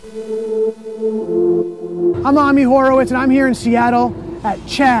I'm Ami Horowitz, and I'm here in Seattle at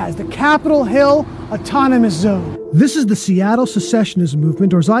Chaz, the Capitol Hill Autonomous Zone. This is the Seattle Secessionist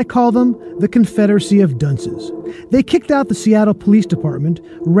Movement, or as I call them, the Confederacy of Dunces. They kicked out the Seattle Police Department,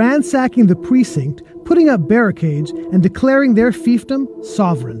 ransacking the precinct, putting up barricades, and declaring their fiefdom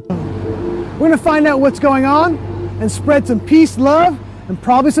sovereign. We're going to find out what's going on and spread some peace, love, and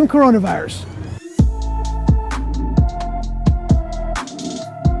probably some coronavirus.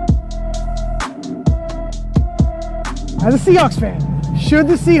 As a Seahawks fan, should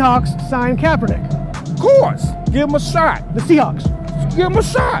the Seahawks sign Kaepernick? Of course. Give him a shot. The Seahawks. Give him a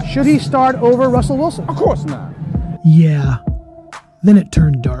shot. Should he start over Russell Wilson? Of course not. Yeah. Then it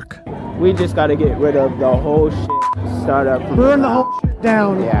turned dark. We just got to get rid of the whole shit. Start up. Burn the whole shit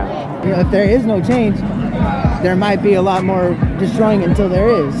down. Yeah. You know, if there is no change, there might be a lot more destroying until there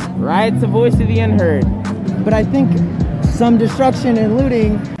is. Riot's the voice of the unheard. But I think some destruction and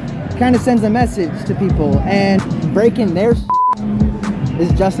looting kind of sends a message to people, and breaking their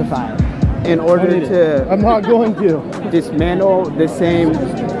is justified. In order to I'm not going to dismantle the same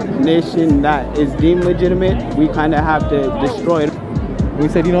nation that is deemed legitimate, we kind of have to destroy it. We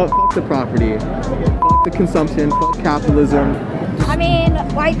said, you know what, fuck the property, fuck the consumption, fuck capitalism. I mean,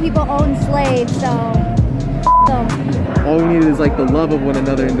 white people own slaves, so f them. All we need is like the love of one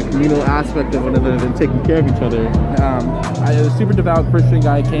another and the communal aspect of one another and taking care of each other. A super devout Christian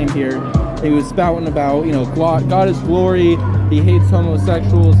guy came here. He was spouting about, you know, God is glory. He hates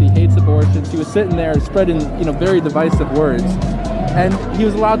homosexuals. He hates abortions. He was sitting there spreading, you know, very divisive words. And he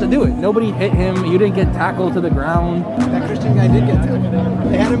was allowed to do it. Nobody hit him. You didn't get tackled to the ground. That Christian guy did get tackled.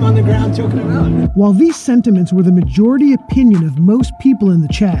 They had him on the ground choking him out. While these sentiments were the majority opinion of most people in the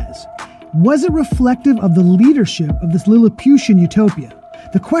Chaz, was it reflective of the leadership of this Lilliputian utopia?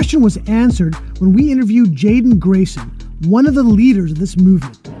 The question was answered when we interviewed Jaden Grayson, one of the leaders of this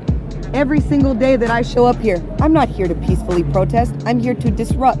movement. Every single day that I show up here, I'm not here to peacefully protest. I'm here to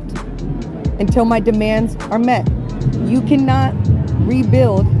disrupt until my demands are met. You cannot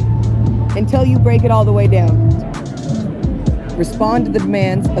rebuild until you break it all the way down. Respond to the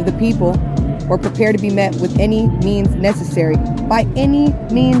demands of the people or prepare to be met with any means necessary. By any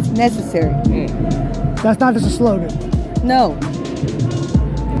means necessary. That's not just a slogan. No.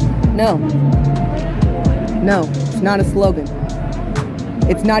 No. No, it's not a slogan.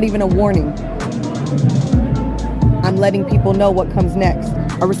 It's not even a warning. I'm letting people know what comes next.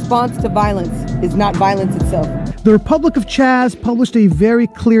 A response to violence is not violence itself. The Republic of Chaz published a very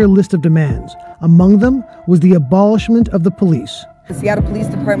clear list of demands. Among them was the abolishment of the police. The Seattle Police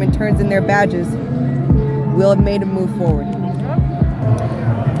Department turns in their badges, we'll have made a move forward.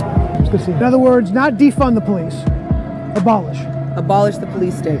 In other words, not defund the police, abolish. Abolish the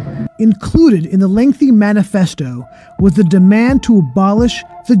police state. Included in the lengthy manifesto was the demand to abolish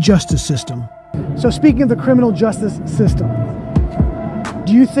the justice system. So speaking of the criminal justice system,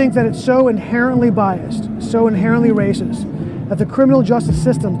 do you think that it's so inherently biased, so inherently racist, that the criminal justice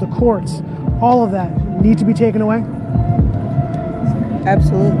system, the courts, all of that need to be taken away?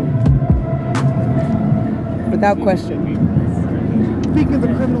 Absolutely. Without question. Speaking of the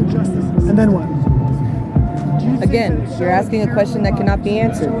criminal justice system, and then what? Again, you're asking a question that cannot be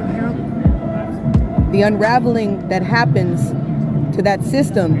answered. The unraveling that happens to that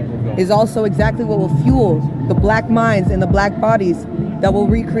system is also exactly what will fuel the black minds and the black bodies that will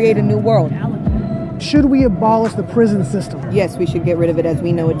recreate a new world. Should we abolish the prison system? Yes, we should get rid of it as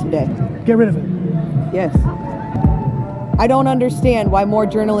we know it today. Get rid of it? Yes. I don't understand why more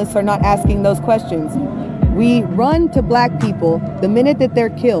journalists are not asking those questions. We run to black people the minute that they're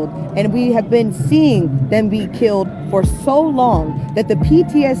killed, and we have been seeing them be killed for so long that the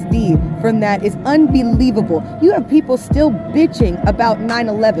PTSD from that is unbelievable. You have people still bitching about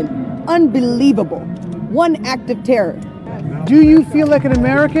 9/11. Unbelievable. One act of terror. Do you feel like an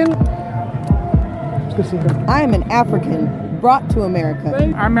American? I am an African brought to America.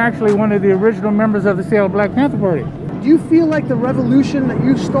 I'm actually one of the original members of the Seattle Black Panther Party. Do you feel like the revolution that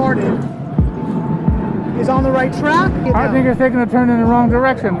you started is on the right track? I think it's taking a turn in the wrong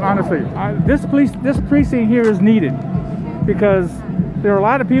direction, honestly. This precinct here is needed because there are a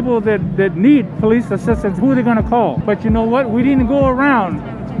lot of people that need police assistance. Who are they going to call? But you know what? We didn't go around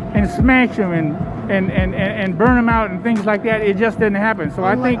and smash them and burn them out and things like that. It just didn't happen. So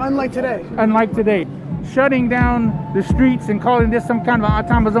I think unlike today, shutting down the streets and calling this some kind of an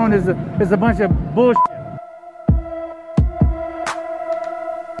autonomous zone is a bunch of bullshit.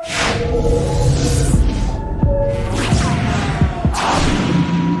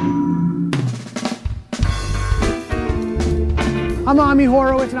 I'm Ami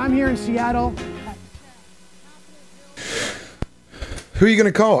Horowitz, and I'm here in Seattle. Who are you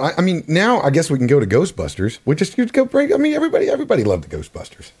going to call? I mean, now I guess we can go to Ghostbusters. We just go break. I mean, everybody loved the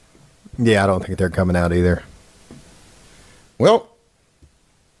Ghostbusters. Yeah, I don't think they're coming out either. Well,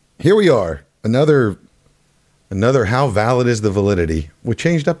 here we are. Another how valid is the validity? We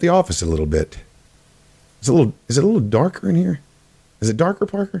changed up the office a little bit. Is it a little darker in here? Is it darker,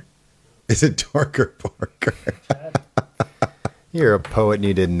 Parker? Is it darker, Parker? You're a poet and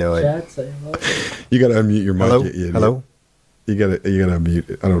you didn't know it. You got to unmute your mic. Hello? You Hello? You got to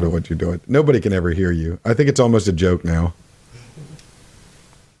unmute it. I don't know what you're doing. Nobody can ever hear you. I think it's almost a joke now.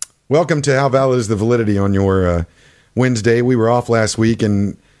 Welcome to How Valid is the Validity on your Wednesday. We were off last week,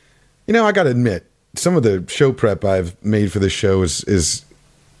 and I got to admit, some of the show prep I've made for this show is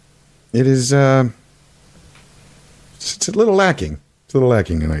it's a little lacking. It's a little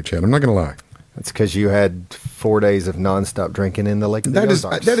lacking tonight, Chad. I'm not going to lie. That's because you had 4 days of nonstop drinking in the Lake of the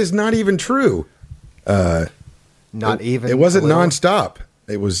Ozarks. That is not even true. Not even. It wasn't nonstop.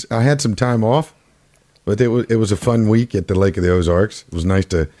 I had some time off, but it was a fun week at the Lake of the Ozarks. It was nice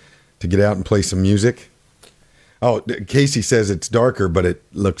to get out and play some music. Oh, Casey says it's darker, but it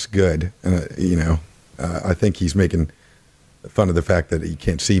looks good. I think he's making fun of the fact that he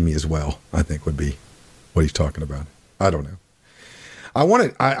can't see me as well. I think would be what he's talking about. I don't know. I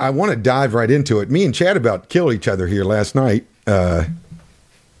want to dive right into it. Me and Chad about killed each other here last night. And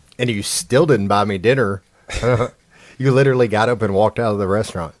you still didn't buy me dinner. You literally got up and walked out of the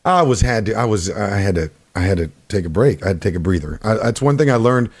restaurant. I had to take a break. I had to take a breather. That's one thing I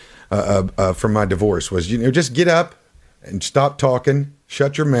learned from my divorce was, just get up and stop talking,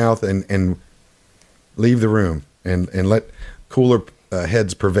 shut your mouth, and leave the room and let cooler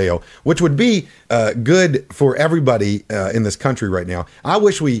heads prevail, which would be good for everybody in this country right now. I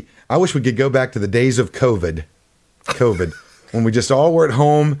wish we could go back to the days of COVID, when we just all were at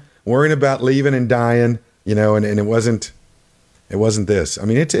home worrying about leaving and dying, and it wasn't this. I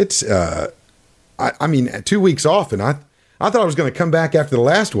mean, it's 2 weeks off, and I thought I was going to come back after the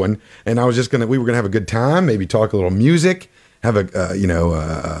last one, and we were going to have a good time, maybe talk a little music, have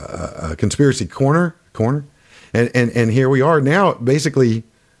a conspiracy corner. And here we are now, basically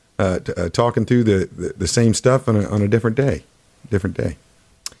talking through the same stuff on a different day.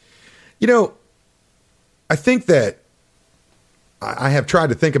 I think that I have tried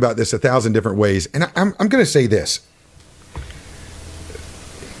to think about this 1,000 different ways, and I'm going to say this.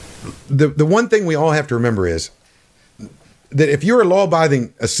 The one thing we all have to remember is that if you're a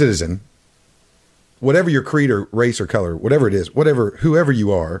law-abiding citizen, whatever your creed or race or color, whatever it is, whoever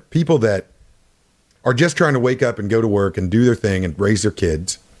you are, people that are just trying to wake up and go to work and do their thing and raise their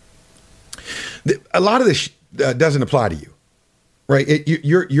kids, a lot of this doesn't apply to you, right?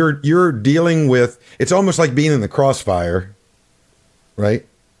 You're dealing with, it's almost like being in the crossfire, right?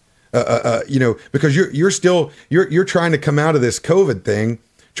 Because you're trying to come out of this COVID thing,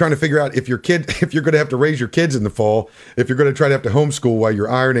 trying to figure out if you're going to have to raise your kids in the fall, if you're going to try to have to homeschool while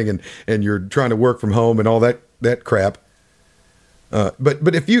you're ironing and you're trying to work from home and all that crap.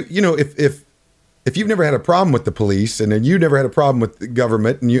 But if you've never had a problem with the police and then you never had a problem with the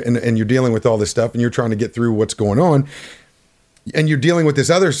government and you're dealing with all this stuff and you're trying to get through what's going on and you're dealing with this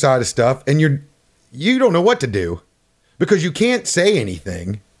other side of stuff and you don't know what to do because you can't say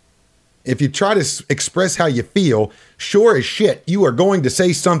anything. If you try to express how you feel, sure as shit, you are going to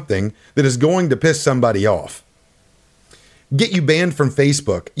say something that is going to piss somebody off. Get you banned from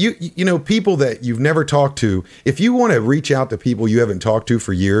Facebook. People that you've never talked to, if you want to reach out to people you haven't talked to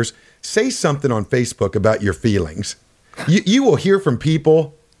for years, say something on Facebook about your feelings. You will hear from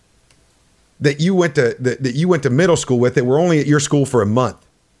people that you went to middle school with that were only at your school for a month.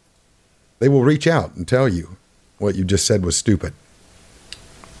 They will reach out and tell you what you just said was stupid.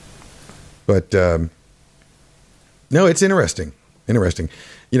 But no, it's interesting.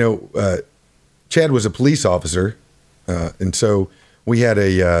 Chad was a police officer, and so we had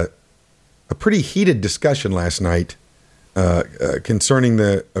a pretty heated discussion last night concerning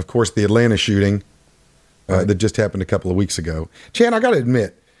the Atlanta shooting that just happened a couple of weeks ago. Chad, I got to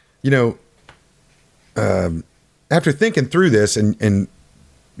admit, after thinking through this and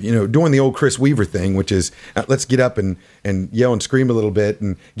doing the old Chris Weaver thing, which is let's get up and yell and scream a little bit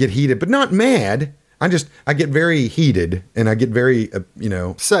and get heated, but not mad. I get very heated and I get very,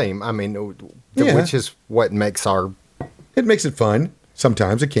 Same. I mean, which is what makes it makes it fun.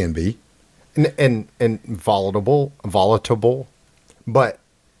 Sometimes it can be. And volatile, but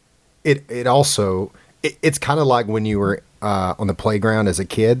it also, it's kind of like when you were on the playground as a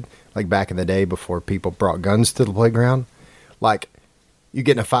kid, like back in the day before people brought guns to the playground, like, you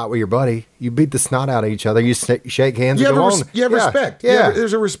get in a fight with your buddy, you beat the snot out of each other, you shake hands and go on. You have respect. Yeah.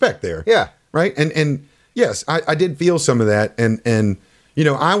 There's a respect there. Yeah. Right? And yes, I did feel some of that. And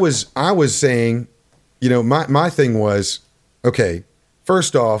I was saying, my thing was, okay,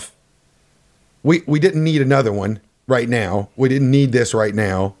 first off, we didn't need another one right now. We didn't need this right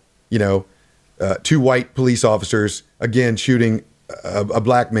now. 2 white police officers, again, shooting a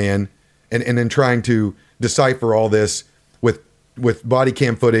black man and then trying to decipher all this with body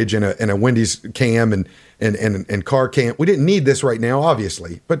cam footage and a Wendy's cam and car cam. We didn't need this right now,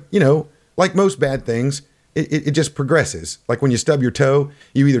 obviously. But, like most bad things, it just progresses. Like when you stub your toe,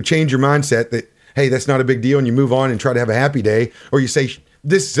 you either change your mindset that, hey, that's not a big deal, and you move on and try to have a happy day, or you say,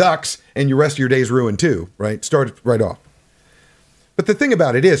 this sucks, and your rest of your day is ruined too, right? Start right off. But the thing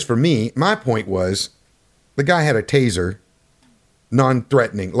about it is, for me, my point was, the guy had a taser,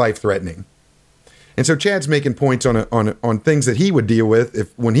 non-threatening, life-threatening. And so Chad's making points on things that he would deal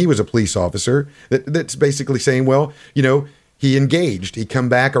with when he was a police officer. That's basically saying, well, he engaged. He come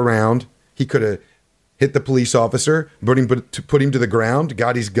back around. He could have hit the police officer, put him to the ground,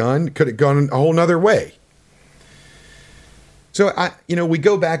 got his gun, could have gone a whole nother way. So we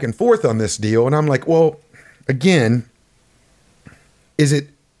go back and forth on this deal, and I'm like, well, again,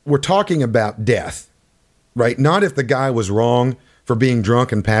 we're talking about death, right? Not if the guy was wrong for being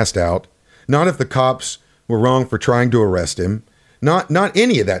drunk and passed out. Not if the cops were wrong for trying to arrest him. Not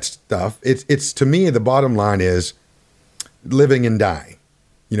any of that stuff. It's to me, the bottom line is living and dying.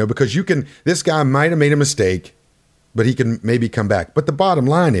 Because this guy might have made a mistake, but he can maybe come back. But the bottom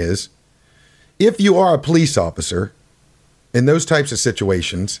line is, if you are a police officer in those types of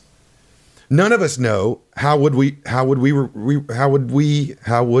situations, none of us know how would we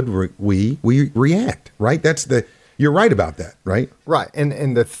react, right? You're right about that, right? Right.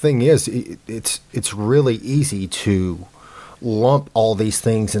 And the thing is, it's really easy to lump all these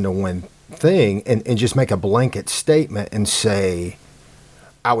things into one thing and just make a blanket statement and say,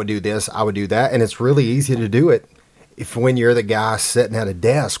 I would do this, I would do that. And it's really easy to do it when you're the guy sitting at a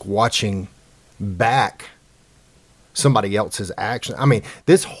desk watching back somebody else's action. I mean,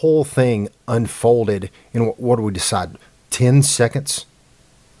 this whole thing unfolded in, what do we decide, 10 seconds?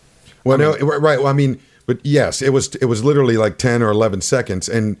 Well, right. Well, I mean, but yes, it was literally like 10 or 11 seconds.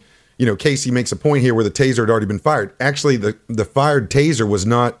 And, Casey makes a point here where the taser had already been fired. Actually, the fired taser was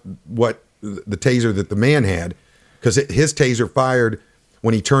not what the taser that the man had, because his taser fired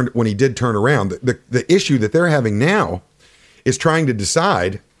when he did turn around. The issue that they're having now is trying to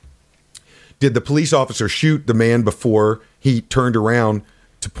decide, did the police officer shoot the man before he turned around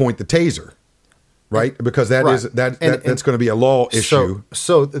to point the taser? Right? Because that's going to be a law issue.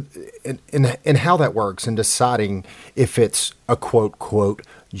 So and how that works in deciding if it's a quote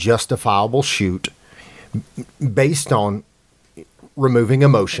justifiable shoot based on removing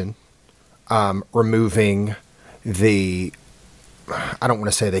emotion, removing the, I don't want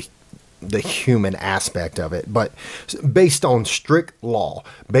to say the human aspect of it, but based on strict law,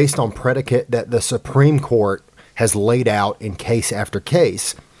 based on predicate that the Supreme Court has laid out in case after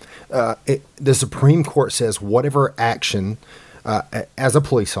case. The Supreme Court says whatever action, as a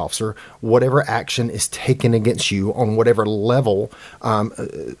police officer, whatever action is taken against you on whatever level.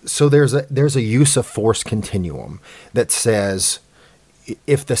 So there's a use of force continuum that says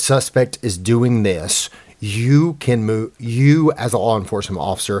if the suspect is doing this, you can move. You as a law enforcement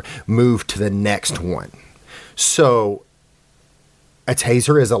officer move to the next one. So a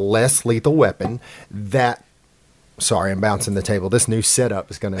taser is a less lethal weapon that. Sorry, I'm bouncing the table. This new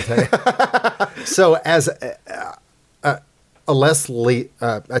setup is going to take. So, as a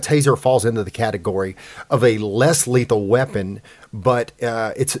taser falls into the category of a less lethal weapon, but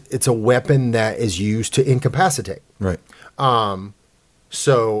it's a weapon that is used to incapacitate. Right.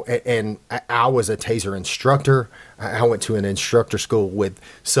 So, and I was a taser instructor. I went to an instructor school with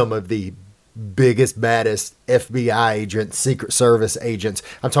some of the biggest, baddest FBI agents, Secret Service agents.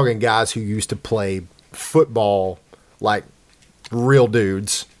 I'm talking guys who used to play football like real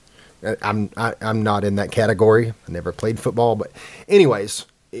dudes. I'm not in that category. I never played football, but anyways,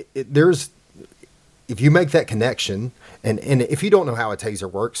 there's, if you make that connection, and if you don't know how a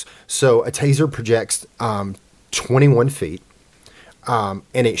taser works, so a taser projects 21 feet, and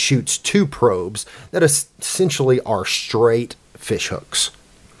it shoots 2 probes that essentially are straight fish hooks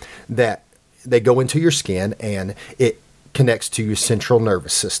that they go into your skin, and it connects to your central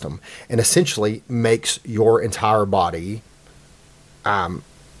nervous system and essentially makes your entire body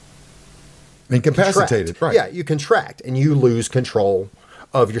incapacitated. Contract. Right. Yeah, you contract and you lose control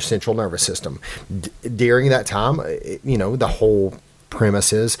of your central nervous system. During that time, the whole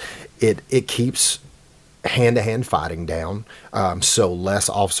premise is it keeps hand-to-hand fighting down. So less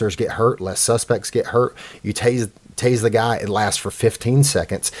officers get hurt, less suspects get hurt. You tase the guy, it lasts for 15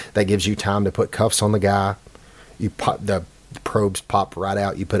 seconds. That gives you time to put cuffs on the guy. You put the the probes pop right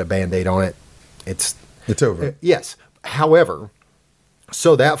out. You put a Band-Aid on it. It's over. Yes. However,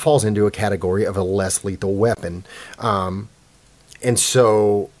 so that falls into a category of a less lethal weapon. And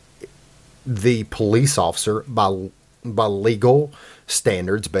so the police officer, by legal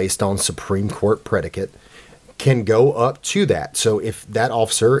standards based on Supreme Court predicate, can go up to that. So if that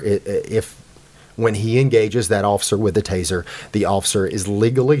officer, when he engages that officer with a taser, the officer is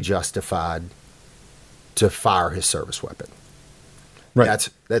legally justified to fire his service weapon. Right.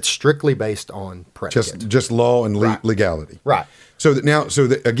 That's strictly based on predicate. Just law and legality. Right. So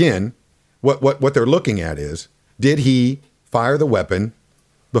that again, what they're looking at is, did he fire the weapon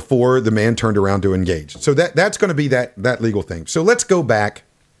before the man turned around to engage? So that's going to be that legal thing. So let's go back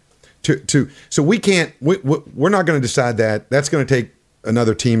to so we're not going to decide that. That's going to take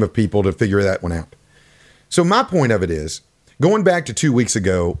another team of people to figure that one out. So my point of it is, going back to 2 weeks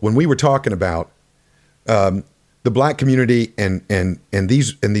ago when we were talking about the black community and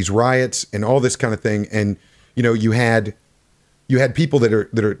these riots and all this kind of thing, and you had people that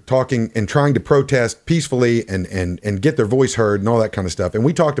are talking and trying to protest peacefully and get their voice heard and all that kind of stuff. And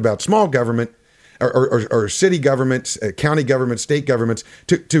we talked about small government or city governments, county governments, state governments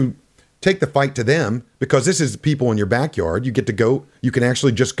to take the fight to them, because this is people in your backyard. You get to go, you can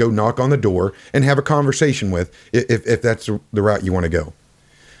actually just go knock on the door and have a conversation with, if that's the route you want to go.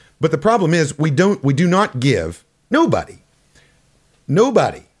 But the problem is we do not give, nobody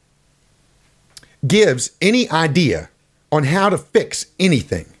gives any idea on how to fix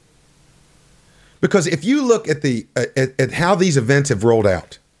anything. Because if you look at at how these events have rolled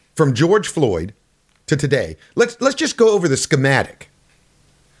out from George Floyd to today, let's just go over the schematic.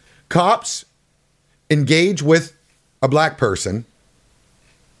 Cops engage with a black person.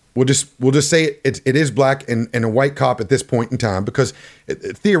 We'll just say it is black and a white cop at this point in time, because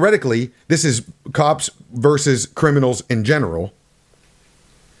theoretically this is cops versus criminals in general.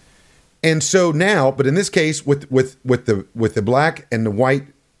 And so now, but in this case, with the black and the white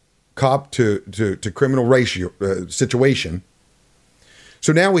cop to criminal ratio situation.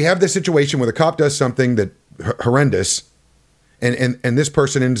 So now we have this situation where the cop does something that horrendous, and this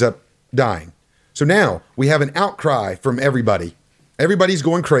person ends up dying. So now we have an outcry from everybody. Everybody's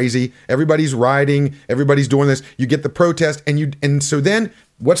going crazy. Everybody's rioting. Everybody's doing this. You get the protest, and so then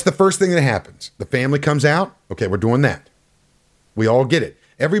what's the first thing that happens? The family comes out. Okay, we're doing that. We all get it.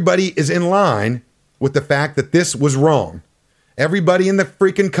 Everybody is in line with the fact that this was wrong. Everybody in the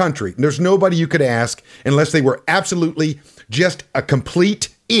freaking country. There's nobody you could ask unless they were absolutely just a complete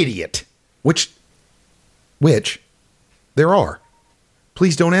idiot, which there are.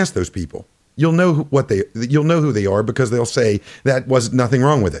 Please don't ask those people. You'll know who they are, because they'll say that was nothing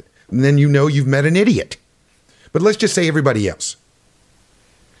wrong with it. And then you've met an idiot. But let's just say everybody else.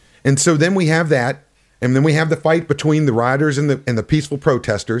 And so then we have that, and then we have the fight between the rioters and the peaceful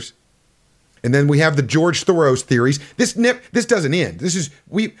protesters. And then we have the George Soros theories. This doesn't end.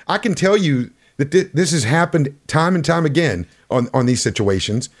 I can tell you that this has happened time and time again on these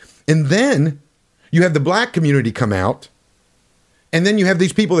situations. And then you have the black community come out, and then you have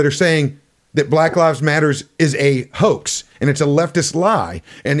these people that are saying that Black Lives Matters is a hoax and it's a leftist lie,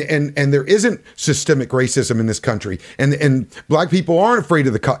 and there isn't systemic racism in this country, and black people aren't afraid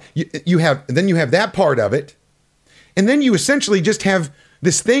of the cops. You have that part of it, and then you essentially just have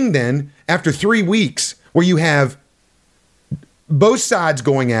this thing then after 3 weeks where you have both sides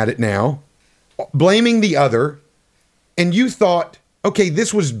going at it now, blaming the other, and you thought, okay,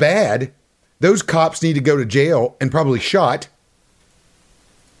 this was bad. Those cops need to go to jail and probably shot.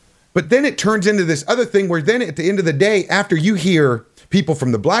 But then it turns into this other thing where then at the end of the day, after you hear people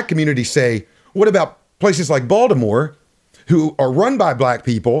from the black community say, what about places like Baltimore, who are run by black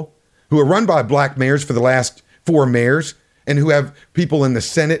people, who are run by black mayors for the last 4 mayors, and who have people in the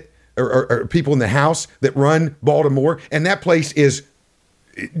Senate or people in the House that run Baltimore, and that place is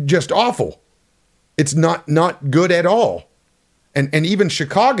just awful. It's not good at all. And even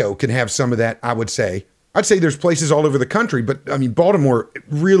Chicago can have some of that, I would say. I'd say there's places all over the country, but I mean, Baltimore,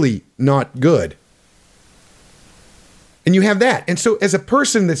 really not good. And you have that. And so as a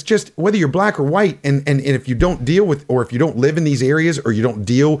person that's just, whether you're black or white, and if you don't deal with, or if you don't live in these areas, or you don't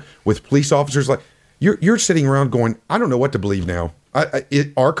deal with police officers, like you're sitting around going, I don't know what to believe now.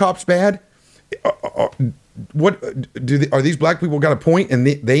 Are cops bad? What are these black people got a point and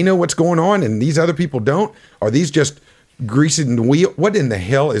they know what's going on and these other people don't? Are these just greasing the wheel? What in the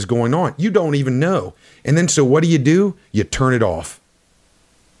hell is going on? You don't even know. And then so what do? You turn it off.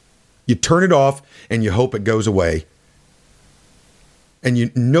 You turn it off and you hope it goes away.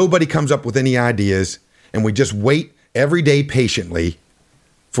 And nobody comes up with any ideas, and we just wait every day patiently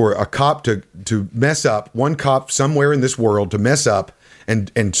for a cop to mess up, one cop somewhere in this world to mess up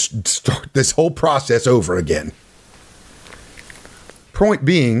and start this whole process over again. Point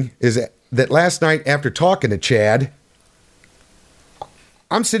being is that last night after talking to Chad,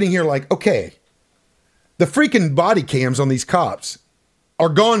 I'm sitting here like, okay, the freaking body cams on these cops are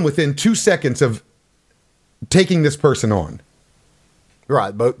gone within 2 seconds of taking this person on.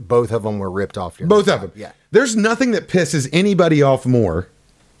 Right. Both of them were ripped off. Both of them. Yeah. There's nothing that pisses anybody off more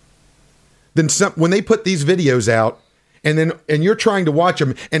than when they put these videos out and you're trying to watch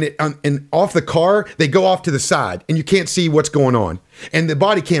them and off the car, they go off to the side and you can't see what's going on. And the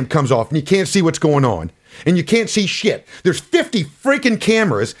body cam comes off and you can't see what's going on. And you can't see shit. There's 50 freaking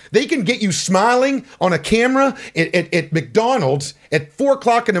cameras. They can get you smiling on a camera at McDonald's at 4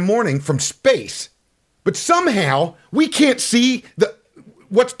 o'clock in the morning from space. But somehow we can't see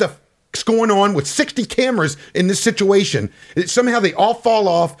what's going on with 60 cameras in this situation. Somehow they all fall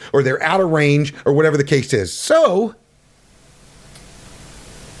off or they're out of range or whatever the case is. So,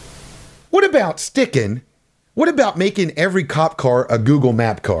 what about making every cop car a Google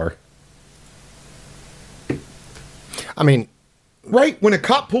Map car? I mean, right? When a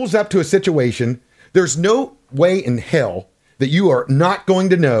cop pulls up to a situation, there's no way in hell that you are not going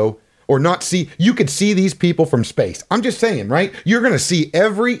to know or not see. You could see these people from space. I'm just saying, right? You're going to see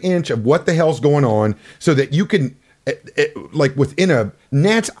every inch of what the hell's going on so that you can, like within a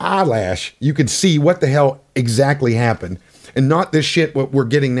gnat's eyelash, you can see what the hell exactly happened. And not this shit what we're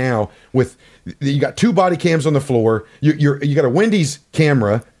getting now with, you got 2 body cams on the floor. You got a Wendy's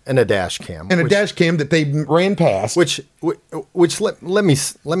camera. And a dash cam. And a dash cam that they ran past. Which let me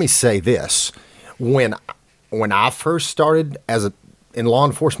say this. When I first started in law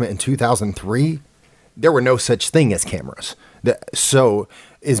enforcement in 2003, there were no such thing as cameras. So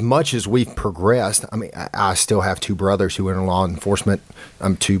as much as we've progressed, I mean, I still have 2 brothers who are in law enforcement.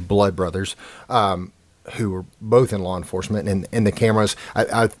 2 blood brothers who were both in law enforcement. And the cameras,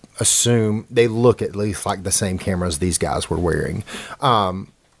 I assume they look at least like the same cameras these guys were wearing.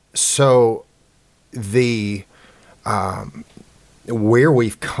 So where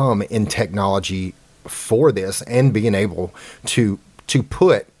we've come in technology for this and being able to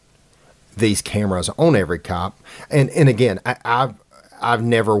put these cameras on every cop. And again, I've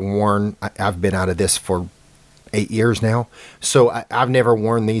never worn, I've been out of this for 8 years now. So I've never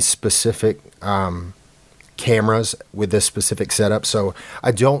worn these specific, cameras with this specific setup. So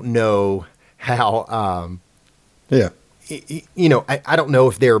I don't know how, you know, I don't know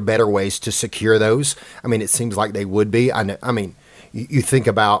if there are better ways to secure those. I mean, it seems like they would be. I mean, you think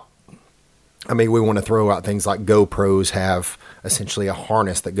about, I mean, we want to throw out things like GoPros have essentially a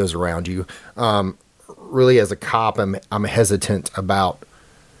harness that goes around you. Really, as a cop, I'm hesitant about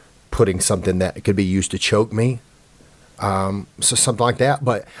putting something that could be used to choke me. So something like that.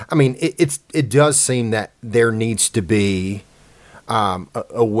 But I mean, it does seem that there needs to be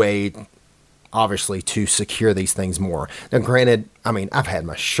a way, obviously, to secure these things more. Now, granted, I mean, I've had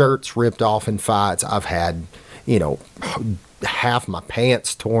my shirts ripped off in fights. I've had, you know, half my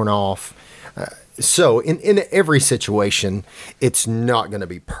pants torn off. So in every situation, it's not going to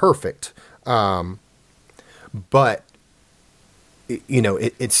be perfect. But, you know,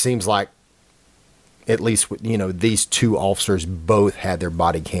 it seems like at least, you know, these 2 officers both had their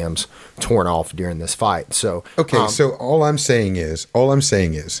body cams torn off during this fight. So, okay. So all I'm saying is,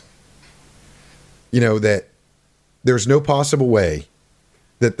 you know, that there's no possible way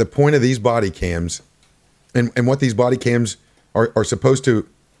that the point of these body cams and what these body cams are supposed to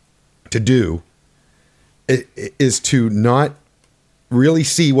do is to not really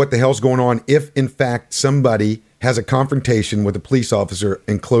see what the hell's going on if, in fact, somebody has a confrontation with a police officer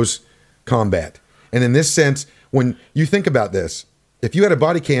in close combat. And in this sense, when you think about this, if you had a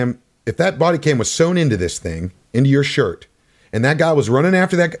body cam, if that body cam was sewn into this thing, into your shirt, and that guy was running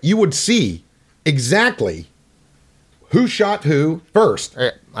after that, you would see exactly who shot who first.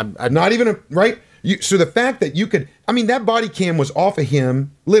 Not even right. So the fact that you could, I mean, that body cam was off of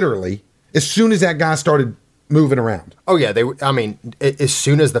him literally as soon as that guy started moving around. Oh yeah, I mean, as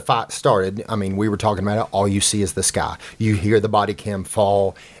soon as the fight started, I mean, we were talking about it. All you see is the sky. You hear the body cam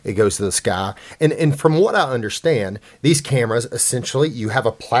fall. It goes to the sky. And from what I understand, these cameras essentially, you have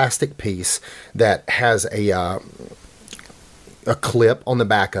a plastic piece that has a clip on the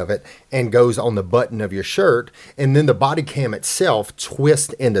back of it and goes on the button of your shirt, and then the body cam itself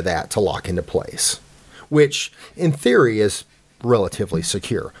twists into that to lock into place, which in theory is relatively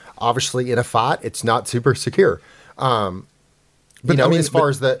secure. Obviously, in a fight, it's not super secure. But you know, I mean, as far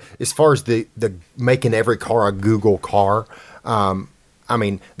as the making every car a Google car, I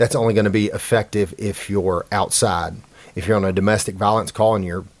mean, that's only going to be effective if you're outside. if you're on a domestic violence call and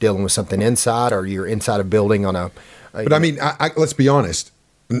you're dealing with something inside, or you're inside a building on a. But I mean, let's be honest.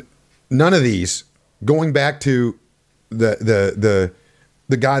 None of these, going back to the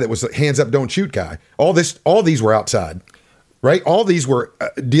guy that was hands up, don't shoot guy. All these were outside, right? All these were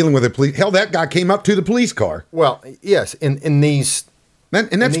dealing with the police. Hell, that guy came up to the police car. Well, yes, in these and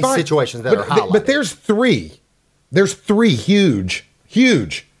that's in these fine. situations that are highlighted. But there's three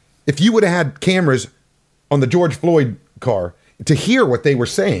huge. If you would have had cameras on the George Floyd car to hear what they were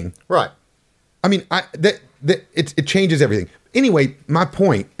saying, right? I mean, it changes everything. Anyway, my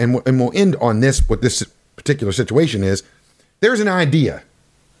point, and we'll end on this. What this particular situation is, there's an idea.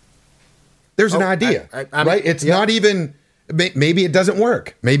 There's an idea, right? It's not even. Maybe it doesn't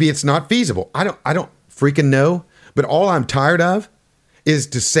work. Maybe it's not feasible. I don't freaking know. But all I'm tired of is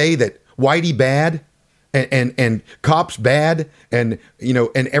to say that Whitey bad and cops bad, and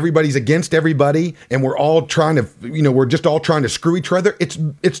and everybody's against everybody, and we're all trying to we're just all trying to screw each other.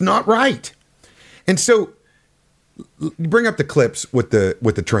 It's not right. And so you bring up the clips with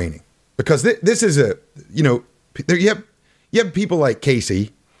the training, because this is you have people like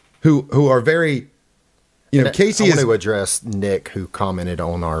Casey who are very Casey I want is to address Nick, who commented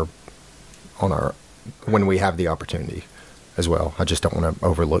on our when we have the opportunity as well. I just don't want to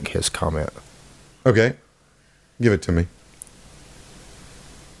overlook his comment. Okay, give it to me.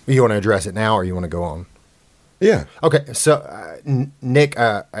 You want to address it now, or you want to go on? Yeah. Okay. So, Nick,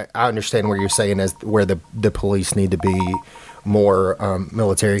 I understand where you're saying is where the police need to be more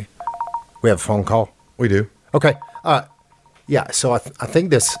military. We have a phone call. We do. Okay. Yeah. So I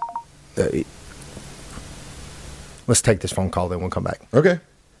think this. Let's take this phone call, then we'll come back. Okay.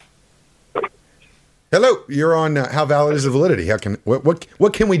 Hello, you're on. How valid is the validity? How can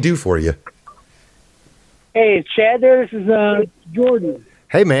what can we do for you? Hey, it's Chad there. This is Jordan.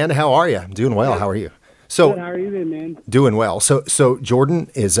 Hey, man, how are you? I'm doing well. How are you? So, good. How are you doing, man? Doing well. So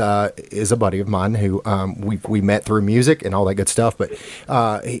Jordan is a buddy of mine who we met through music and all that good stuff. But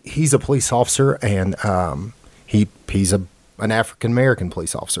he's a police officer, and he's an African American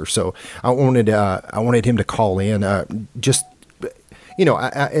police officer. So I wanted him to call in. Just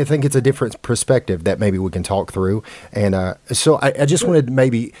I think it's a different perspective that maybe we can talk through. And so I just wanted to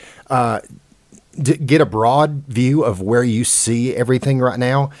maybe get a broad view of where you see everything right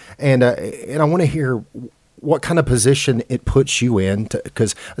now, and I want to hear what kind of position it puts you in,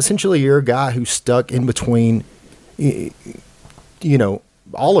 because essentially you're a guy who's stuck in between,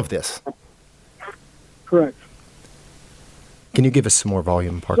 all of this. Correct. Can you give us some more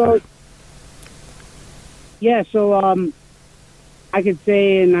volume, Parker? So I could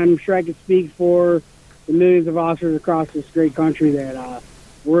say, and I'm sure I could speak for the millions of officers across this great country, that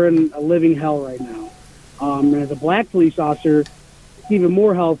we're in a living hell right now. And as a black police officer, it's even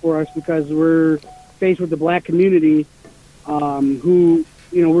more hell for us, because we're faced with the black community, who,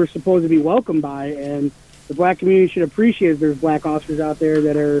 we're supposed to be welcomed by. And the black community should appreciate there's black officers out there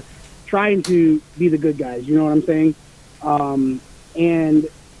that are trying to be the good guys. You know what I'm saying? And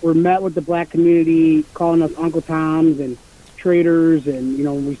we're met with the black community calling us Uncle Toms and traitors. And,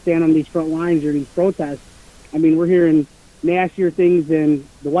 when we stand on these front lines or these protests, I mean, we're hearing nastier things than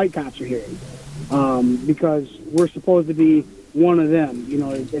the white cops are hearing, because we're supposed to be one of them,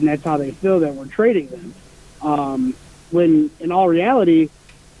 and that's how they feel, that we're trading them. When in all reality,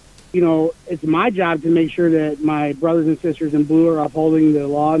 it's my job to make sure that my brothers and sisters in blue are upholding the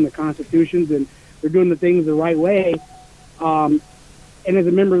law and the constitutions, and they're doing the things the right way. And as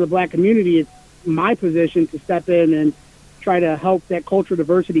a member of the black community, it's my position to step in and try to help that cultural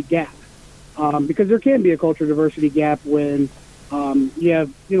diversity gap. Because there can be a cultural diversity gap when you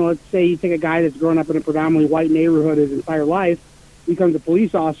have, let's say you take a guy that's grown up in a predominantly white neighborhood his entire life, becomes a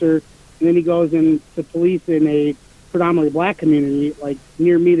police officer, and then he goes into police in a predominantly black community. Like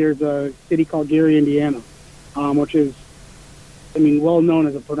near me, there's a city called Gary, Indiana, which is, well known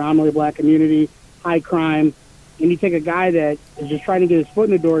as a predominantly black community, high crime. And you take a guy that is just trying to get his foot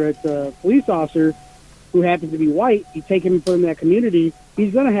in the door that's a police officer who happens to be white, you take him and put him in that community,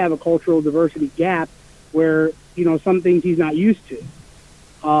 he's going to have a cultural diversity gap where, some things he's not used to.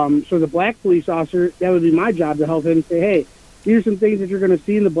 So the black police officer, that would be my job to help him say, hey, these are some things that you're going to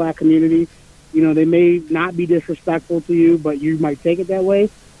see in the black community. They may not be disrespectful to you, but you might take it that way.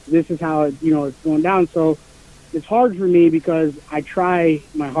 This is how it's going down. So it's hard for me, because I try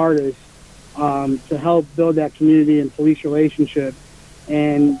my hardest to help build that community and police relationship.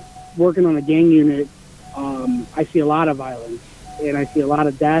 And working on a gang unit, I see a lot of violence, and I see a lot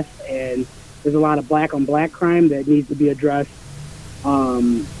of death, and there's a lot of black on black crime that needs to be addressed.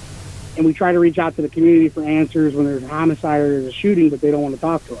 And we try to reach out to the community for answers when there's a homicide or there's a shooting, but they don't want to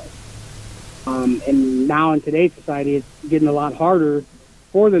talk to us. And now in today's society, it's getting a lot harder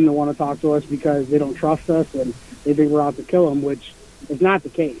for them to want to talk to us because they don't trust us and they think we're out to kill them, which is not the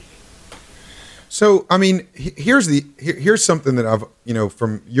case. So, I mean, here's something that I've,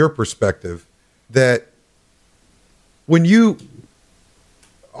 from your perspective, that when you,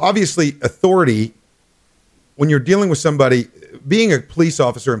 obviously authority, when you're dealing with somebody, being a police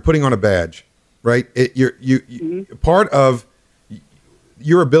officer and putting on a badge, right? Part of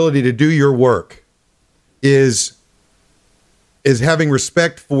your ability to do your work is having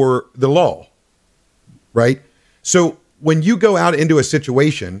respect for the law, right? So when you go out into a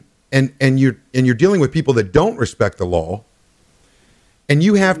situation and you're dealing with people that don't respect the law, and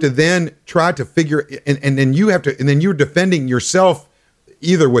you have to then try to figure, and then you're defending yourself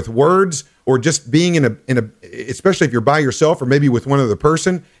either with words or just being in a, especially if you're by yourself or maybe with one other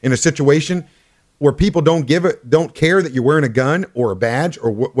person in a situation where people don't care that you're wearing a gun or a badge or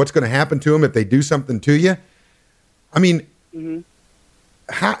what's going to happen to them if they do something to you. I mean,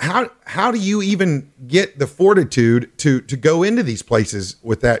 how do you even get the fortitude to go into these places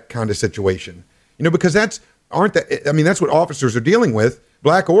with that kind of situation? Because that's what officers are dealing with,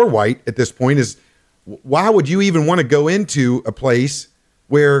 black or white at this point, is why would you even want to go into a place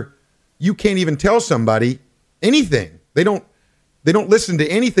where you can't even tell somebody anything? They don't listen to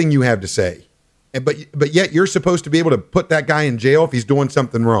anything you have to say. But yet you're supposed to be able to put that guy in jail if he's doing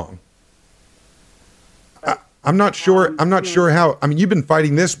something wrong. I'm not sure how. I mean, you've been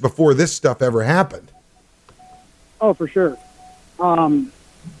fighting this before this stuff ever happened. Oh, for sure.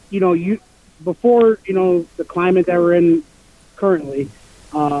 Before the climate that we're in currently,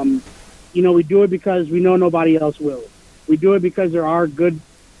 we do it because we know nobody else will. We do it because there are good,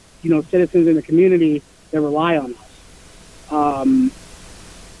 citizens in the community that rely on us.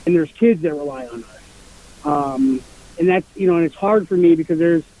 And there's kids that rely on us. And that's, and it's hard for me because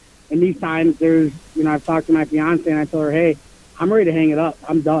in these times, I've talked to my fiance and I tell her, hey, I'm ready to hang it up.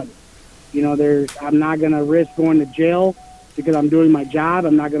 I'm done. I'm not going to risk going to jail because I'm doing my job.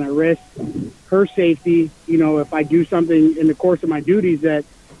 I'm not going to risk her safety, if I do something in the course of my duties that,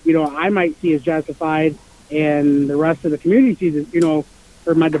 I might see as justified and the rest of the community sees it,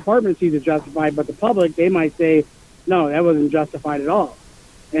 or my department sees it justified, but the public, they might say, no, that wasn't justified at all.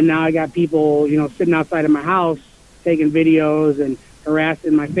 And now I got people, sitting outside of my house taking videos and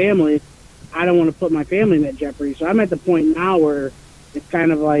harassing my family. I don't want to put my family in that jeopardy. So I'm at the point now where it's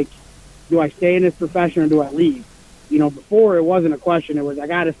kind of like, do I stay in this profession or do I leave? Before it wasn't a question. It was, I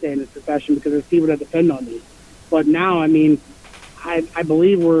got to stay in this profession because there's people that depend on me. But now, I mean, I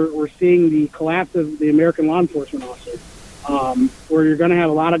believe we're seeing the collapse of the American law enforcement officer, where you're going to have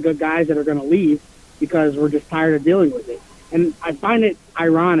a lot of good guys that are going to leave because we're just tired of dealing with it. And I find it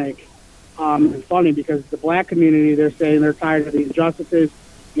ironic and funny because the black community, they're saying they're tired of the injustices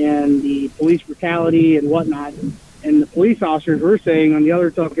and the police brutality and whatnot. And the police officers, we're saying on the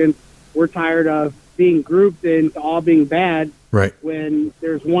other token, we're tired of being grouped into all being bad. Right. When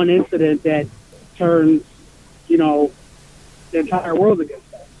there's one incident that turns, the entire world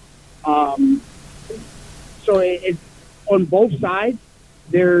against us. So it's on both sides.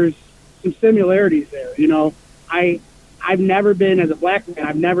 There's some similarities there. I've never been, as a black man,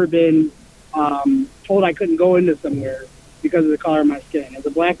 I've never been told I couldn't go into somewhere because of the color of my skin. As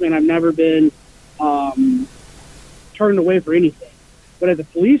a black man, I've never been turned away for anything. But as a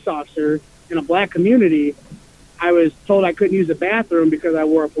police officer in a black community, I was told I couldn't use the bathroom because I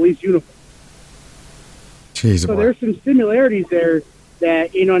wore a police uniform. Jeez, so there's some similarities there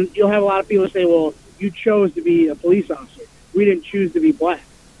that, you'll have a lot of people say, well, you chose to be a police officer. We didn't choose to be black.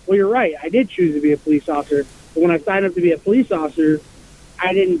 Well, you're right. I did choose to be a police officer. But when I signed up to be a police officer,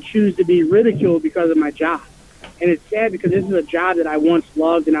 I didn't choose to be ridiculed because of my job. And it's sad because this is a job that I once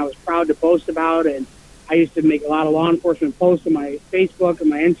loved and I was proud to boast about. And I used to make a lot of law enforcement posts on my Facebook and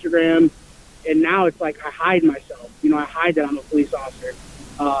my Instagram. And now it's like I hide myself. I hide that I'm a police officer.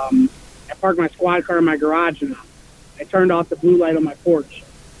 I parked my squad car in my garage now. I turned off the blue light on my porch.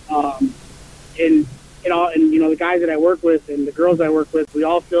 And the guys that I work with and the girls I work with, we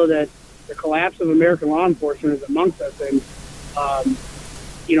all feel that the collapse of American law enforcement is amongst us. And,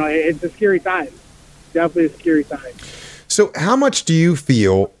 it's a scary time. Definitely a scary time. So how much do you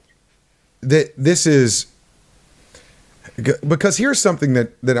feel that this is, because here's something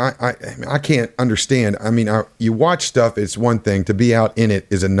that I can't understand. I mean, you watch stuff, it's one thing. To be out in it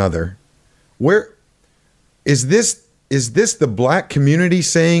is another. Where is this the black community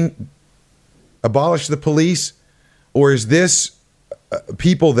saying abolish the police, or is this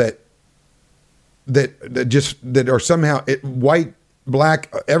people that are somehow white,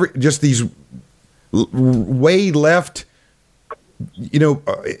 black, just these way left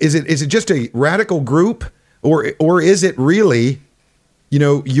is it just a radical group, or is it really,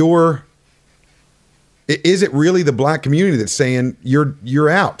 is it really the black community that's saying you're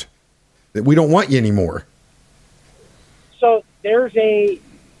out, that we don't want you anymore? So there's a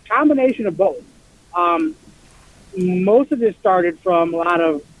combination of both. Most of this started from a lot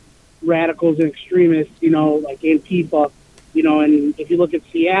of radicals and extremists, like Antifa, and if you look at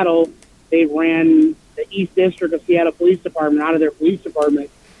Seattle, they ran the East District of Seattle Police Department out of their police department,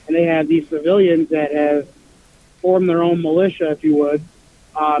 and they have these civilians that have formed their own militia, if you would,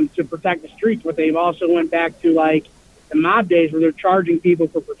 to protect the streets. But they've also went back to like the mob days where they're charging people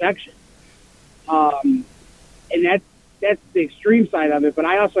for protection. And that's the extreme side of it. But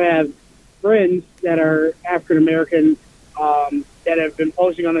I also have friends that are African American that have been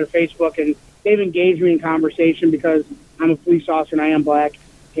posting on their Facebook, and they've engaged me in conversation because I'm a police officer and I am black.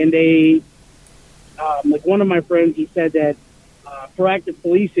 And they, like one of my friends, he said that proactive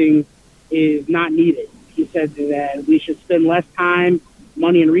policing is not needed. He said that we should spend less time,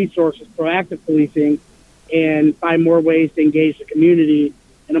 money, and resources proactive policing and find more ways to engage the community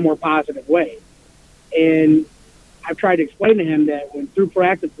in a more positive way. And I've tried to explain to him that when through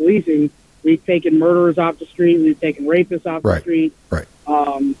proactive policing, we've taken murderers off the street, we've taken rapists off the street. Right.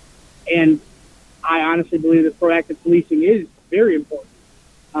 And I honestly believe that proactive policing is very important,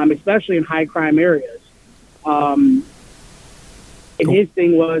 especially in high crime areas. And his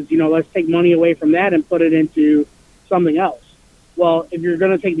thing was, let's take money away from that and put it into something else. Well, if you're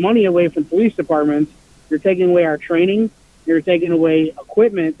going to take money away from police departments, you're taking away our training, you're taking away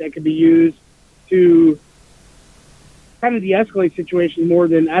equipment that could be used to kind of de-escalate situations more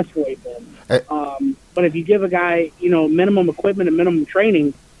than escalate them. But if you give a guy, minimum equipment and minimum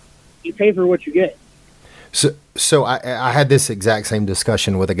training, you pay for what you get. So I had this exact same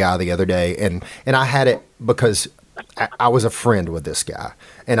discussion with a guy the other day, and I had it because I was a friend with this guy,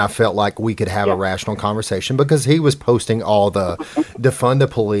 and I felt like we could have a rational conversation because he was posting all the defund the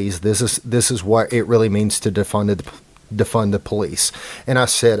police. This is what it really means to defund the police. And I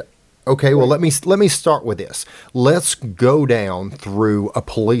said, okay, well, let me start with this. Let's go down through a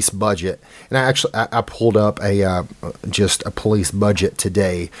police budget. And I pulled up just a police budget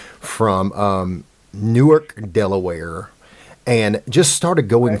today from Newark, Delaware, and just started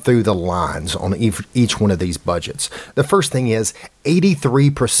going through the lines on each one of these budgets. The first thing is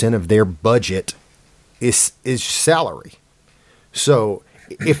 83% of their budget is salary. So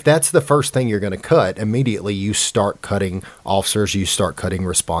if that's the first thing you're going to cut, immediately you start cutting officers, you start cutting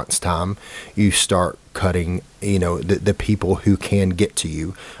response time, you start cutting, the people who can get to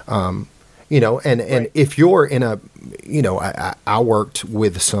you. And if you're in I worked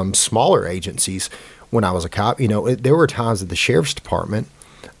with some smaller agencies when I was a cop. There were times at the sheriff's department,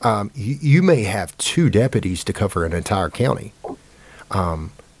 you may have 2 deputies to cover an entire county.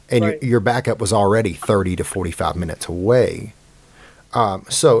 And your backup was already 30 to 45 minutes away.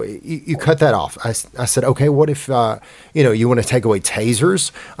 So you cut that off. I said, okay, what if, you want to take away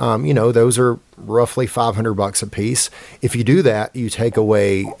tasers? Those are roughly $500 a piece. If you do that, you take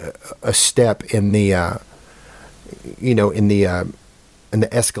away a step in the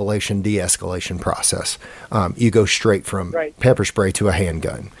escalation, de-escalation process. You go straight from pepper spray to a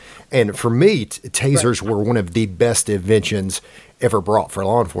handgun. And for me, tasers were one of the best inventions ever brought for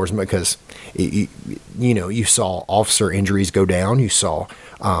law enforcement because, you saw officer injuries go down. You saw,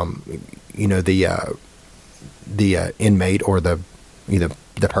 the inmate or the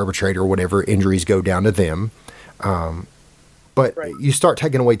perpetrator or whatever injuries go down to them. But you start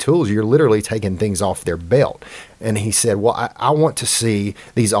taking away tools, you're literally taking things off their belt. And he said, well, I want to see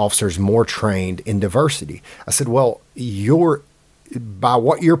these officers more trained in diversity. I said, well, by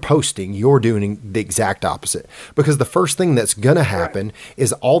what you're posting, you're doing the exact opposite. Because the first thing that's going to happen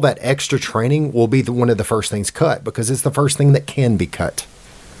is all that extra training will be one of the first things cut because it's the first thing that can be cut.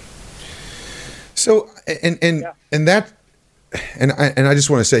 So, and that... And I just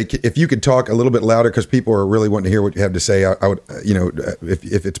want to say, if you could talk a little bit louder, because people are really wanting to hear what you have to say, I would,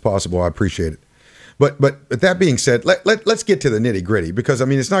 if it's possible, I appreciate it. But that being said, let's get to the nitty gritty, because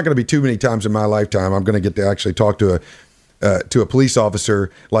it's not going to be too many times in my lifetime I'm going to get to actually talk to a police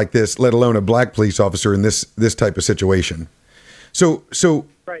officer like this, let alone a black police officer in this type of situation. So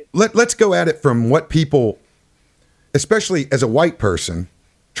let's go at it from what people, especially as a white person,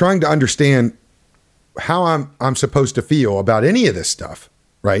 trying to understand how I'm supposed to feel about any of this stuff,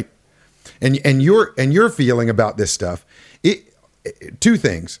 right? And your feeling about this stuff. Two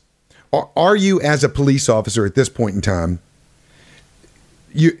things. Are you, as a police officer at this point in time,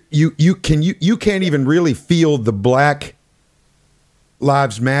 you can't even really feel the black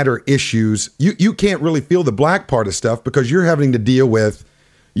Lives Matter issues, you can't really feel the black part of stuff because you're having to deal with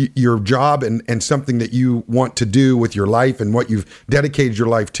your job and something that you want to do with your life and what you've dedicated your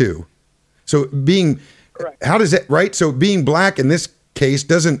life to. So how does that, right? So being black in this case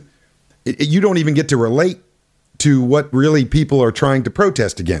you don't even get to relate to what really people are trying to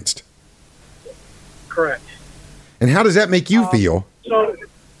protest against. Correct. And how does that make you feel? So,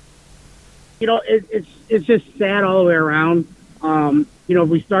 it's just sad all the way around. If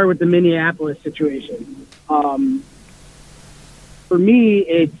we start with the Minneapolis situation, for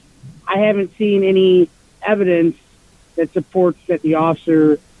me, I haven't seen any evidence that supports that the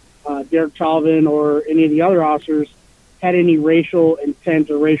officer, Derek Chauvin, or any of the other officers had any racial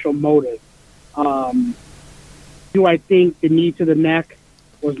intent or racial motive. Do I think the knee to the neck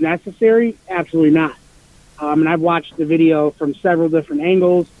was necessary? Absolutely not. And I've watched the video from several different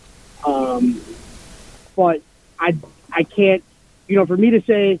angles. But I can't, for me to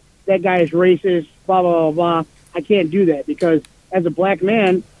say that guy is racist, blah, blah, blah, blah, I can't do that because as a black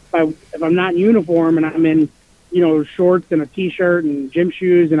man, if I'm not in uniform and I'm in, shorts and a T-shirt and gym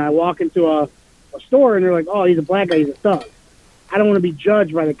shoes and I walk into a store and they're like, oh, he's a black guy, he's a thug. I don't want to be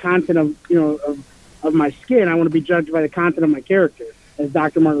judged by the content of my skin. I want to be judged by the content of my character, as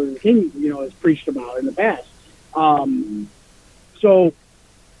Dr. Martin Luther King, has preached about in the past. So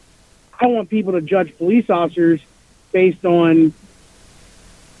I want people to judge police officers based on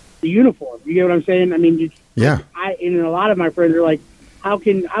the uniform. You get what I'm saying? I mean, and a lot of my friends are like, how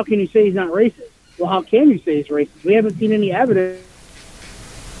can you say he's not racist? Well, how can you say he's racist? We haven't seen any evidence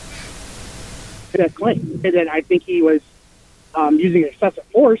that claim that I think he was using excessive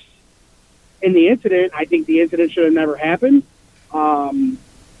force in the incident. I think the incident should have never happened.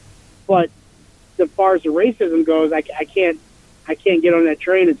 But as far as the racism goes, I can't get on that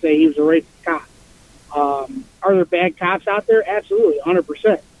train and say he was a racist cop. Are there bad cops out there? Absolutely,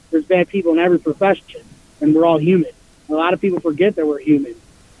 100%. There's bad people in every profession, and we're all human. A lot of people forget that we're human.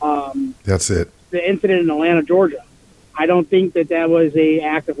 That's it. The incident in Atlanta, Georgia, I don't think that was a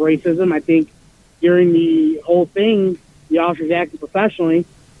act of racism. I think during the whole thing, the officers acted professionally.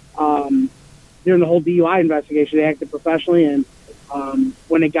 During the whole DUI investigation, they acted professionally, and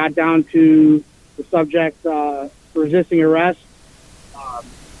when it got down to the subject resisting arrest,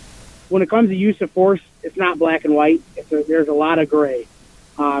 when it comes to use of force, it's not black and white. There's a lot of gray,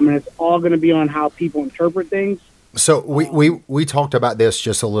 and it's all going to be on how people interpret things. So we talked about this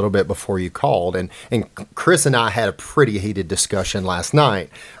just a little bit before you called, and Chris and I had a pretty heated discussion last night,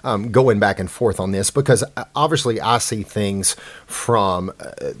 going back and forth on this, because obviously I see things from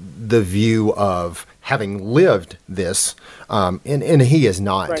the view of having lived this, and he is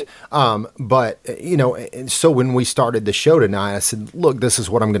not. Right. But, so when we started the show tonight, I said, look, this is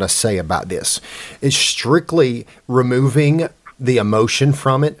what I'm going to say about this. It's strictly removing the emotion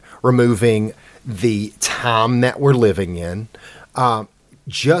from it, removing the time that we're living in,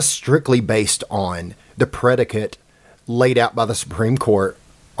 just strictly based on the predicate laid out by the Supreme Court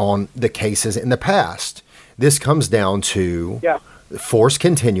on the cases in the past. This comes down to force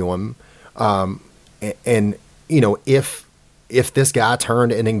continuum, and if this guy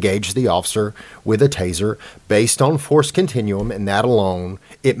turned and engaged the officer with a taser based on force continuum and that alone,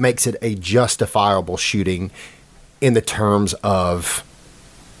 it makes it a justifiable shooting in the terms of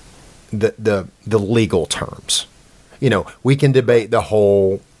the legal terms. We can debate the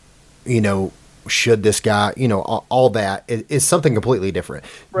whole, should this guy, all that is something completely different.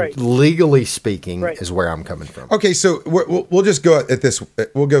 Right. Legally speaking, is where I'm coming from. Okay, so we'll just go at this.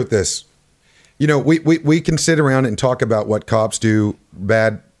 We'll go with this. We can sit around and talk about what cops do,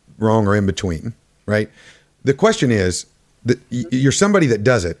 bad, wrong, or in between, right? The question is that you're somebody that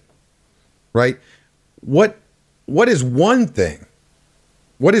does it, right? What is one thing?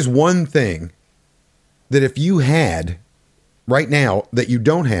 What is one thing that if you had right now that you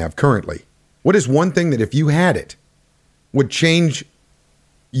don't have currently? What is one thing that if you had it would change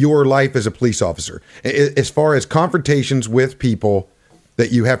your life as a police officer? As far as confrontations with people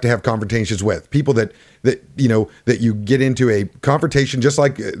that you have to have confrontations with, people that you get into a confrontation, just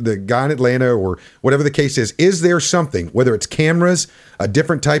like the guy in Atlanta or whatever the case is there something, whether it's cameras, a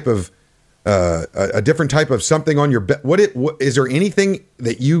different type of something on your what is there anything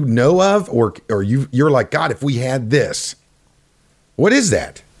that you know of or you're like, God, if we had this, what is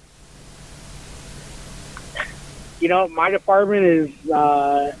that? My department is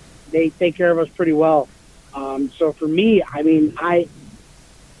they take care of us pretty well. So for me, I mean,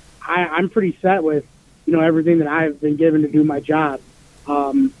 I'm pretty set with everything that I've been given to do my job.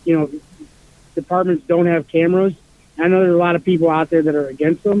 Departments don't have cameras. I know there's a lot of people out there that are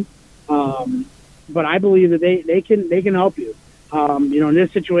against them. But I believe that they can help you. In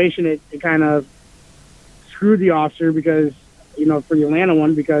this situation, it kind of screwed the officer because, for the Atlanta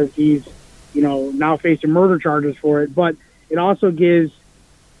one, because he's, now facing murder charges for it. But it also gives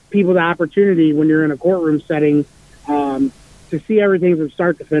people the opportunity when you're in a courtroom setting to see everything from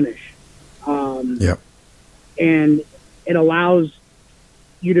start to finish. And it allows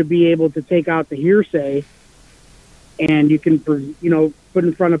you to be able to take out the hearsay, and you can, put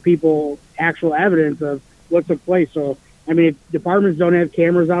in front of people actual evidence of what took place. So, I mean, if departments don't have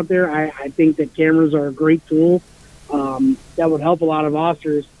cameras out there, I think that cameras are a great tool that would help a lot of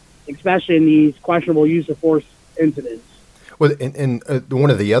officers, especially in these questionable use of force incidents. Well, and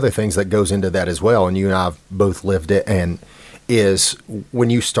one of the other things that goes into that as well, and you and I have both lived it, and is when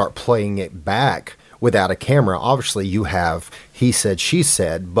you start playing it back without a camera, obviously you have he said, she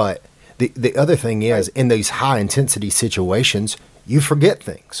said, but the other thing is, in these high-intensity situations, you forget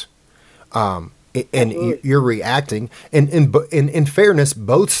things. And you're reacting, and in fairness,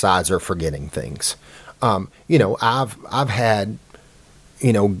 both sides are forgetting things. I've had,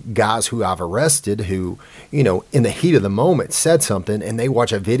 guys who I've arrested who, in the heat of the moment said something, and they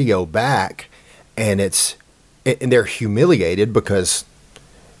watch a video back, and and they're humiliated because,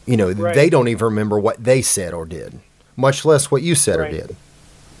 they don't even remember what they said or did, much less what you said or did.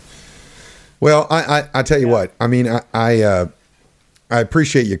 Well, I tell you what, I mean, I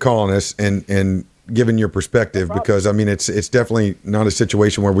appreciate you calling us and giving your perspective, because I mean, it's definitely not a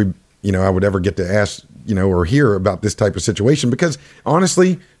situation where I would ever get to ask, or hear about this type of situation, because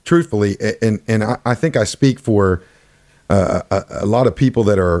honestly, truthfully, and I think I speak for a lot of people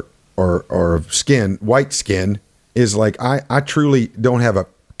that are white skin, is like, I truly don't have a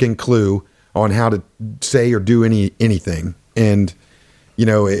fucking clue on how to say or do anything. And,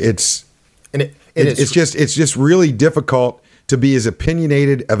 it's just really difficult to be as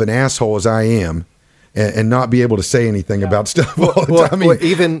opinionated of an asshole as I am and not be able to say anything about stuff all the time. Well,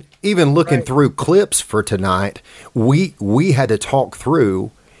 even looking through clips for tonight, we had to talk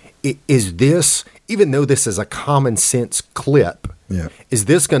through, is this, even though this is a common sense clip, is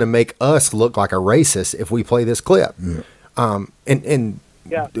this going to make us look like a racist if we play this clip? And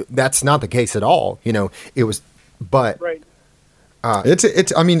that's not the case at all. It was, but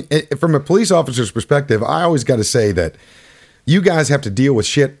from a police officer's perspective, I always got to say that you guys have to deal with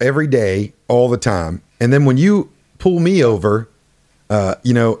shit every day, all the time. And then when you pull me over,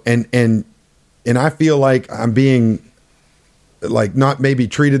 and I feel like I'm being like not maybe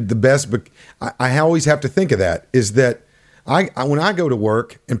treated the best, but I always have to think of that, is that when I go to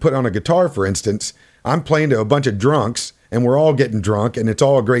work and put on a guitar, for instance, I'm playing to a bunch of drunks and we're all getting drunk and it's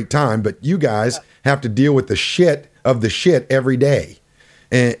all a great time, but you guys have to deal with the shit of the shit every day.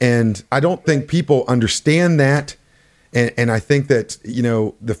 And I don't think people understand that. And I think that,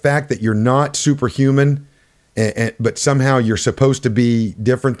 the fact that you're not superhuman, but somehow you're supposed to be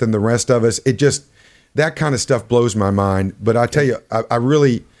different than the rest of us, that kind of stuff blows my mind. But I tell you, I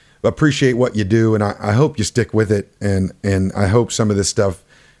really appreciate what you do, and I hope you stick with it. And I hope some of this stuff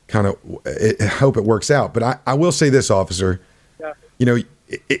I hope it works out. But I will say this, officer,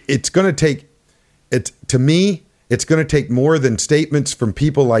 it's going to take, to me, it's going to take more than statements from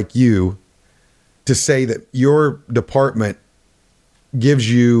people like you to say that your department gives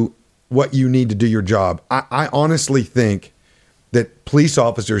you what you need to do your job. I honestly think that police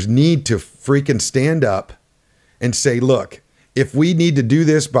officers need to freaking stand up and say, look, if we need to do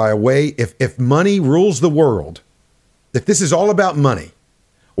this by a way, if money rules the world, if this is all about money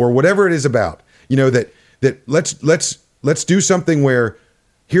or whatever it is about, that let's do something where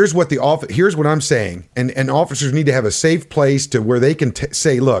here's what I'm saying. And officers need to have a safe place to where they can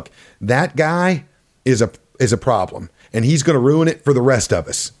say, look, that guy is a problem and he's going to ruin it for the rest of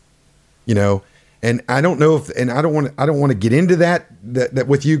us, and I don't know I don't want to get into that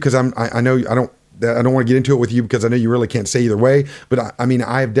with you, because I know I don't want to get into it with you because I know you really can't say either way. But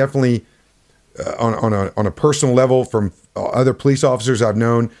I have definitely on a personal level from other police officers I've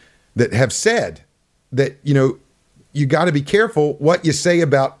known that have said that, you got to be careful what you say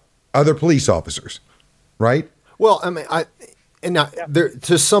about other police officers. Right. Well, I mean, there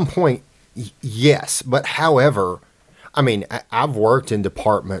to some point, yes. But however, I mean, I've worked in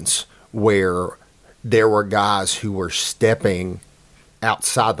departments where there were guys who were stepping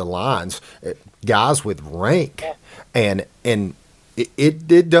outside the lines, guys with rank, and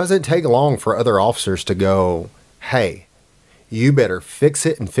it doesn't take long for other officers to go, hey, you better fix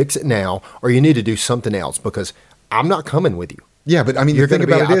it and fix it now, or you need to do something else because I'm not coming with you. Yeah, but I mean, the thing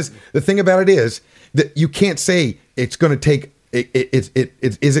about it is that you can't say it's going to take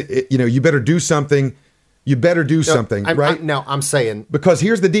you better do something. You better do something, right? I'm saying, because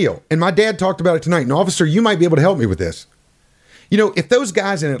here's the deal. And my dad talked about it tonight. And officer, you might be able to help me with this. You know, if those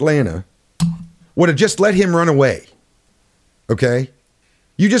guys in Atlanta would have just let him run away, okay?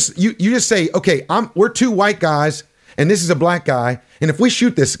 You just say, okay, we're two white guys and this is a black guy, and if we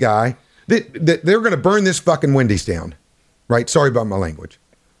shoot this guy, they're going to burn this fucking Wendy's down, right? Sorry about my language.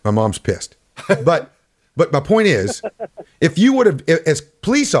 My mom's pissed. But my point is, if you would have, as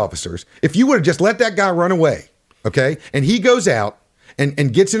police officers, if you would have just let that guy run away, okay, and he goes out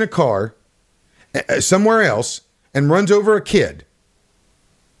and gets in a car somewhere else and runs over a kid,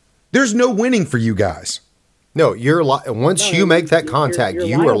 there's no winning for you guys. No, once you make that contact,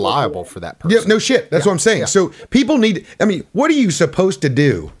 you are liable for that person. Yeah, no shit. That's what I'm saying. Yeah. So people need, I mean, what are you supposed to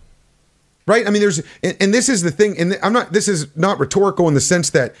do? Right? I mean, and this is the thing, and this is not rhetorical in the sense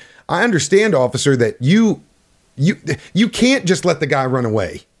that I understand, officer, that you can't just let the guy run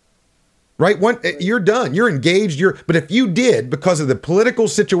away. Right? You're done. You're engaged. But if you did, because of the political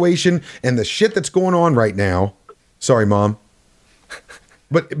situation and the shit that's going on right now, sorry, Mom,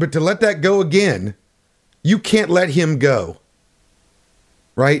 but to let that go again, you can't let him go.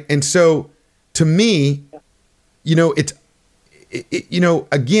 Right? And so to me, you know,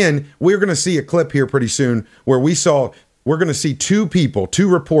 again, we're going to see a clip here pretty soon where we're going to see two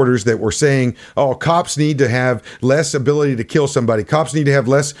reporters that were saying, oh, cops need to have less ability to kill somebody. Cops need to have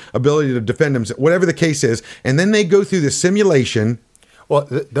less ability to defend themselves, whatever the case is. And then they go through the simulation. Well,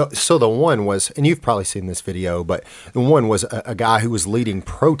 so the one was, and you've probably seen this video, but the one was a guy who was leading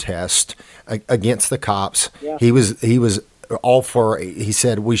protest against the cops. Yeah. He was all for, he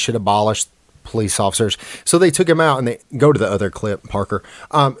said we should abolish police officers. So they took him out, and they go to the other clip, Parker.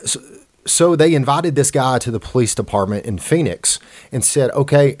 So they invited this guy to the police department in Phoenix and said,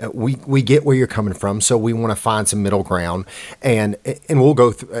 okay, we get where you're coming from, so we want to find some middle ground. And we'll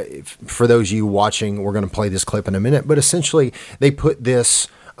go through, for those of you watching, we're going to play this clip in a minute. But essentially, they put this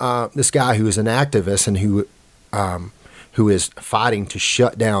guy who is an activist and who is fighting to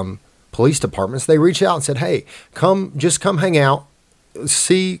shut down police departments. They reached out and said, hey, come hang out,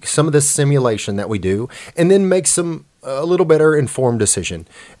 see some of this simulation that we do, and then make a little better informed decision,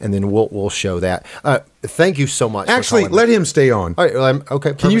 and then we'll show that. Thank you so much. Actually, let him stay on. All right, okay.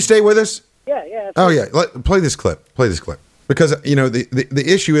 Perfect. Can you stay with us? Yeah. Oh yeah. Play this clip. Because you know the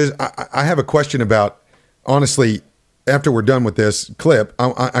issue is I have a question about, honestly, after we're done with this clip,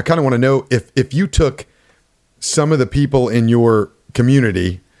 I kind of want to know if you took some of the people in your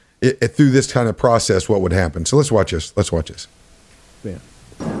community through this kind of process, what would happen. So let's watch this. Yeah.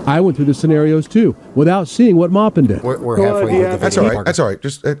 I went through the scenarios too, without seeing what Maupin did. We're halfway through the video. That's all right.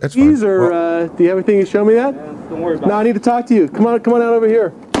 Just that's fine. These are. Do you have anything to show me that? Yeah, don't worry about it. No, I need to talk to you. Come on out over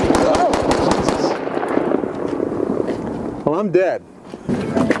here. Well, I'm dead.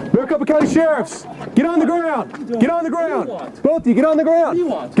 Maricopa County Sheriffs, get on the ground. Get on the ground. Both of you, get on the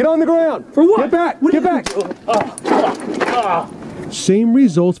ground. Get on the ground. For what? Get back. Same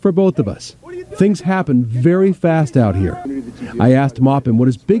results for both of us. Things happen very fast out here. I asked Maupin what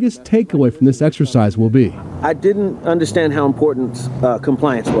his biggest takeaway from this exercise will be. I didn't understand how important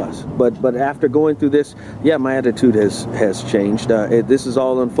compliance was, but after going through this, yeah, my attitude has changed. This is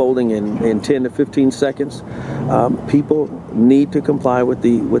all unfolding in 10 to 15 seconds. People need to comply with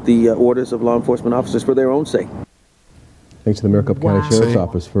the orders of law enforcement officers for their own sake. Thanks to the Maricopa County Sheriff's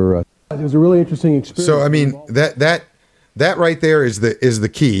Office for. It was a really interesting experience. So I mean that right there is the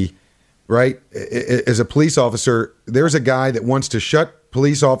key. Right? As a police officer, there's a guy that wants to shut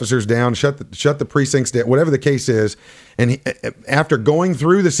police officers down, shut the precincts down, whatever the case is. And after going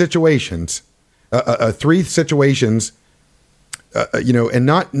through the situations, 3 situations, and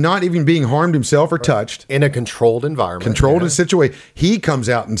not even being harmed himself or touched. In a controlled environment. Situation. He comes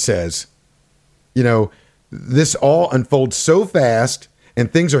out and says, this all unfolds so fast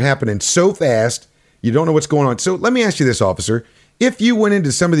and things are happening so fast, you don't know what's going on. So let me ask you this, officer. If you went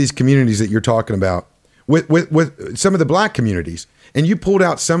into some of these communities that you're talking about, with some of the black communities, and you pulled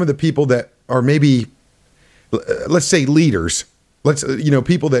out some of the people that are maybe, let's say, leaders,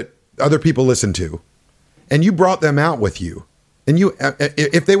 people that other people listen to, and you brought them out with you, and you,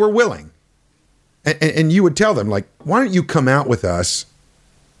 if they were willing, and you would tell them, like, why don't you come out with us?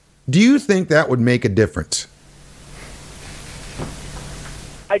 Do you think that would make a difference?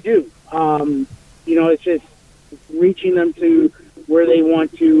 I do. It's just reaching them to where they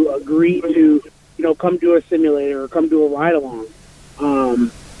want to agree to, come to a simulator or come to a ride along.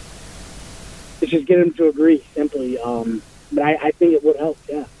 It's just get them to agree simply. But I think it would help.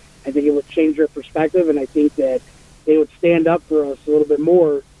 Yeah, I think it would change their perspective, and I think that they would stand up for us a little bit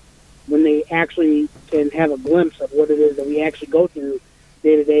more when they actually can have a glimpse of what it is that we actually go through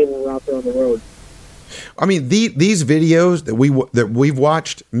day to day when we're out there on the road. I mean, these videos that we've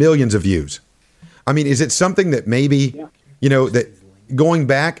watched, millions of views. I mean, is it something that maybe you know, that going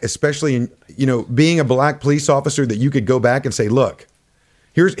back, especially in, you know, being a black police officer, that you could go back and say, look,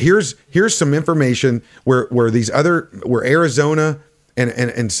 here's some information where Arizona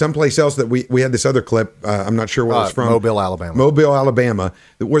and someplace else that we had this other clip. I'm not sure where it's from. Mobile, Alabama,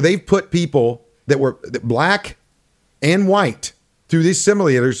 where they've put people that were black and white through these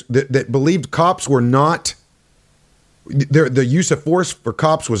simulators that believed cops were not, the use of force for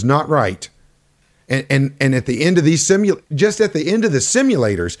cops was not right. And at the end of these just at the end of the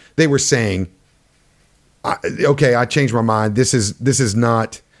simulators, they were saying, okay, I changed my mind. This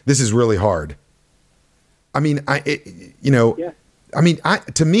is really hard. I mean,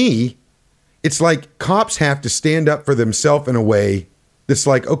 to me, it's like cops have to stand up for themselves in a way that's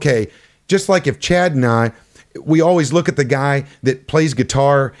like, okay, just like if Chad and I, we always look at the guy that plays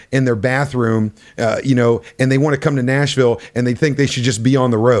guitar in their bathroom, and they want to come to Nashville and they think they should just be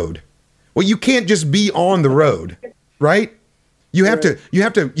on the road. Well, you can't just be on the road, right? You have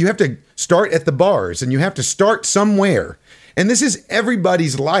to start at the bars, and you have to start somewhere. And this is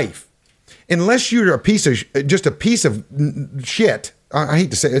everybody's life. Unless you're just a piece of shit. I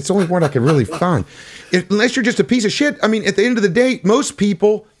hate to say it, it's the only word I can really find. Unless you're just a piece of shit. I mean, at the end of the day, most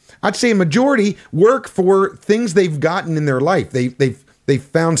people, I'd say a majority, work for things they've gotten in their life. They've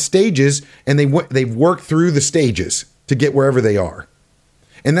found stages, and they've worked through the stages to get wherever they are.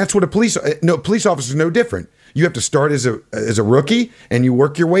 And that's what a police officer is no different. You have to start as a rookie, and you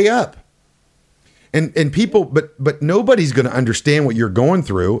work your way up. And people, but nobody's going to understand what you're going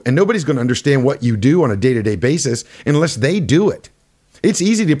through, and nobody's going to understand what you do on a day-to-day basis unless they do it. It's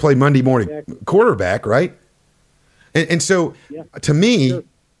easy to play Monday morning quarterback, right? And so, to me,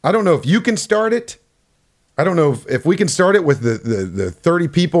 I don't know if you can start it. I don't know if we can start it with the 30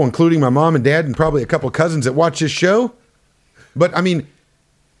 people, including my mom and dad and probably a couple of cousins that watch this show. But I mean,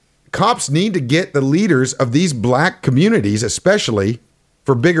 cops need to get the leaders of these black communities, especially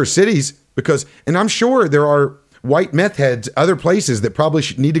for bigger cities, because, and I'm sure there are white meth heads other places that probably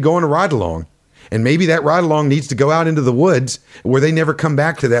need to go on a ride along. And maybe that ride along needs to go out into the woods where they never come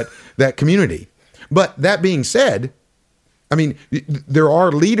back to that community. But that being said, I mean, there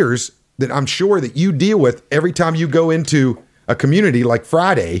are leaders that I'm sure that you deal with every time you go into a community like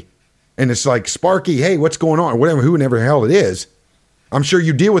Friday, and it's like, Sparky, hey, what's going on? Or whoever the hell it is. I'm sure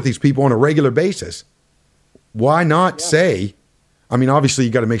you deal with these people on a regular basis. Why not say, I mean, obviously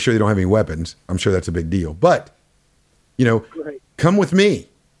you got to make sure they don't have any weapons. I'm sure that's a big deal. But, come with me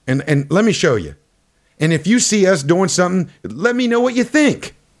and let me show you. And if you see us doing something, let me know what you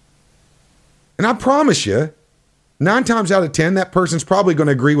think. And I promise you, 9 times out of 10, that person's probably going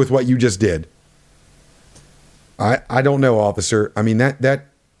to agree with what you just did. I don't know, officer. I mean,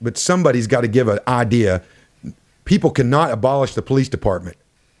 but somebody's got to give an idea. People cannot abolish the police department.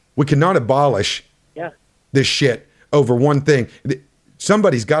 We cannot abolish this shit over one thing.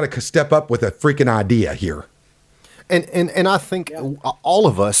 Somebody's got to step up with a freaking idea here. And I think all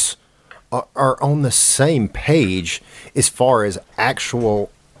of us are on the same page as far as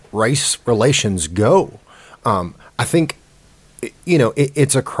actual race relations go. I think,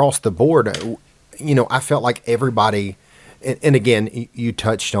 it's across the board. I felt like everybody, and again, you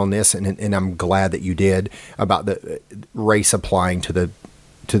touched on this, and I'm glad that you did, about the race applying to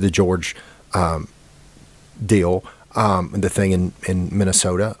the George deal, the thing in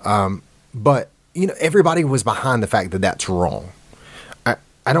Minnesota. But everybody was behind the fact that that's wrong.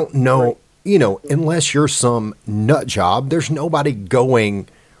 I don't know, unless you're some nut job, there's nobody going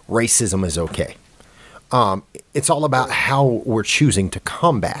racism is okay. It's all about how we're choosing to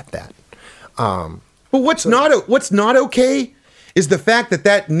combat that. But what's not okay is the fact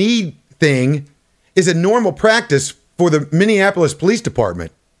that need thing is a normal practice for the Minneapolis Police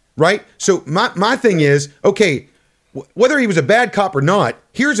Department, right? So my thing is, okay, whether he was a bad cop or not,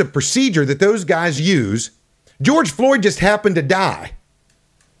 here's a procedure that those guys use. George Floyd just happened to die,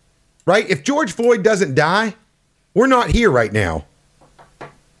 right? If George Floyd doesn't die, we're not here right now.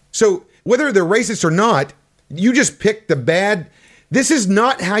 So whether they're racist or not, you just pick the bad. This is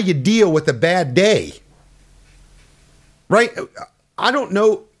not how you deal with a bad day, right? I don't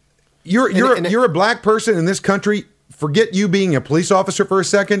know. You're a black person in this country. Forget you being a police officer for a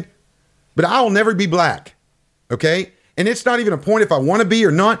second, but I'll never be black, okay? And it's not even a point if I want to be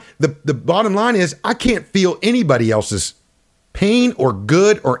or not. The bottom line is I can't feel anybody else's pain or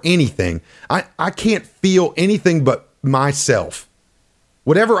good or anything. I can't feel anything but myself.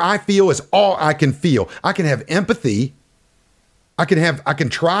 Whatever I feel is all I can feel. I can have empathy. I can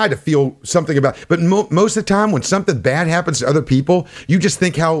try to feel something about, but most of the time when something bad happens to other people, you just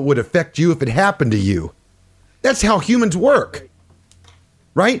think how it would affect you if it happened to you. That's how humans work,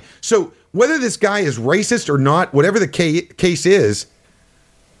 right? So whether this guy is racist or not, whatever the case is,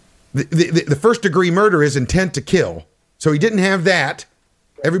 the first degree murder is intent to kill. So he didn't have that.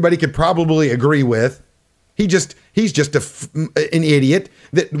 Everybody could probably agree with. He's just an idiot.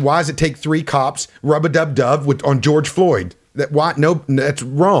 Why does it take 3 cops rub-a-dub-dub on George Floyd? No, that's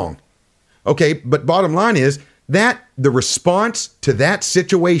wrong. Okay, but bottom line is that the response to that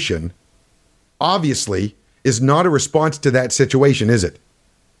situation obviously is not a response to that situation, is it?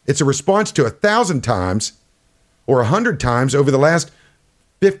 It's a response to 1,000 times or 100 times over the last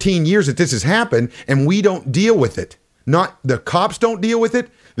 15 years that this has happened, and we don't deal with it. Not the cops don't deal with it.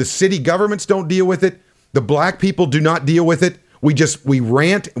 The city governments don't deal with it. The black people do not deal with it. We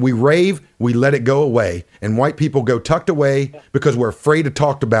rant, we rave, we let it go away. And white people go tucked away because we're afraid to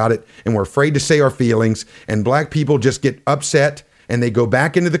talk about it and we're afraid to say our feelings. And black people just get upset and they go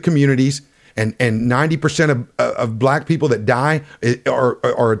back into the communities. And 90% of black people that die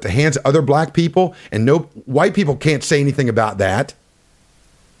are at the hands of other black people. And no white people can't say anything about that.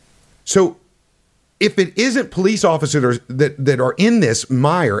 So if it isn't police officers that are in this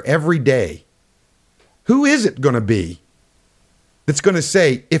mire every day, who is it going to be that's going to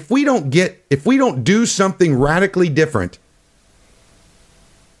say, if we don't do something radically different,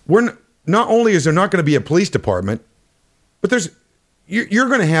 not only is there not going to be a police department, but you're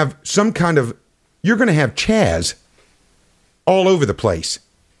going to have you're going to have Chaz all over the place.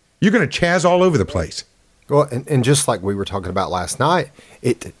 You're going to Chaz all over the place. Well, and just like we were talking about last night,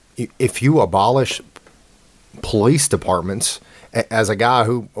 if you abolish police departments, as a guy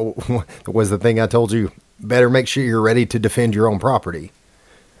who was the thing I told you, better make sure you're ready to defend your own property,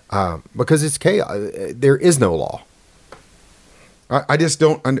 because it's chaos. There is no law. I just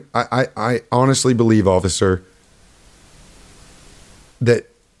don't. I honestly believe, officer, that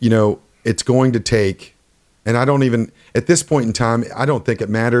it's going to take, and I don't even at this point in time, I don't think it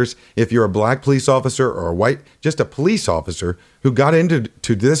matters if you're a black police officer or a white, just a police officer who got into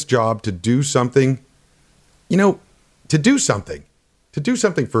this job to do something, to do something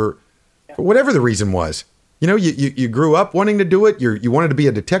for whatever the reason was. You grew up wanting to do it. You wanted to be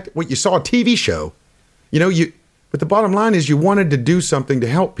a detective. You saw a TV show, but the bottom line is you wanted to do something to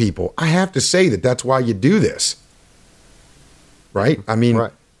help people. I have to say that's why you do this. Right? I mean,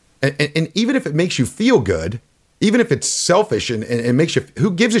 right. And even if it makes you feel good, even if it's selfish and makes you,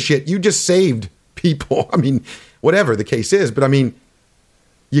 who gives a shit? You just saved people. I mean, whatever the case is, but I mean,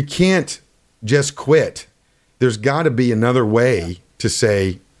 you can't just quit. There's got to be another way to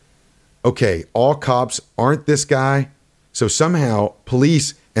say, okay, all cops aren't this guy. So somehow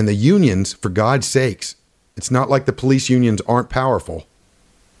police and the unions, for God's sakes, it's not like the police unions aren't powerful,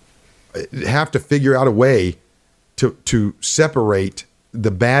 have to figure out a way to separate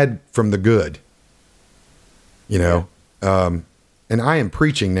the bad from the good, and I am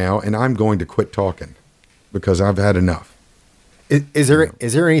preaching now, and I'm going to quit talking because I've had enough. Is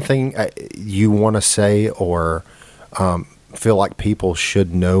there anything you want to say or feel like people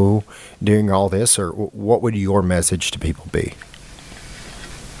should know during all this, or what would your message to people be?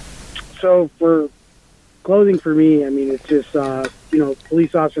 So for closing for me, I mean, it's just,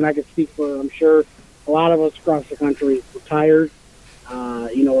 police officer, and I can speak for, I'm sure, a lot of us across the country are tired.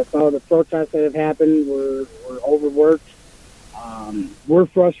 With all the protests that have happened, we're overworked. We're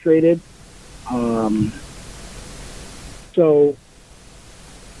frustrated. So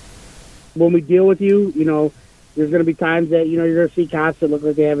when we deal with you, there's going to be times that, you're going to see cops that look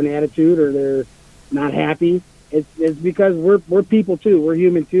like they have an attitude or they're not happy. It's because we're people too. We're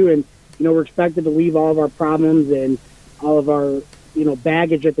human too. And, we're expected to leave all of our problems and all of our,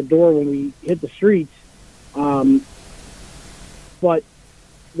 baggage at the door when we hit the streets. But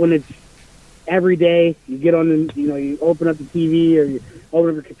when it's every day, you get on the, you open up the TV or you open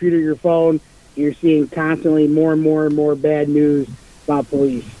up your computer, your phone, and you're seeing constantly more and more and more bad news about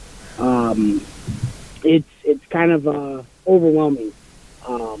police. It's kind of overwhelming.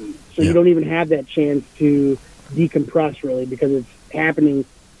 You don't even have that chance to decompress really, because it's happening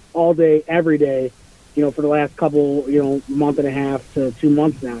all day, every day, for the last couple, month and a half to 2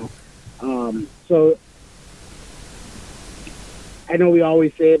 months now. So I know we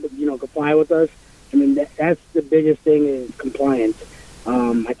always say it, but, comply with us. I mean, that's the biggest thing is compliance.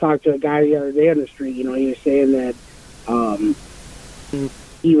 I talked to a guy the other day on the street, he was saying that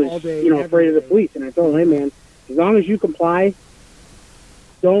he was, afraid of the police. And I told him, hey, man, as long as you comply,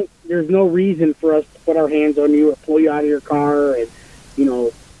 there's no reason for us to put our hands on you or pull you out of your car and,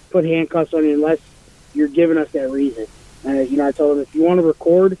 put handcuffs on you unless you're giving us that reason. I told him, if you want to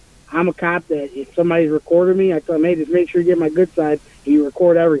record, I'm a cop that if somebody's recording me, I tell them, hey, just make sure you get my good side and you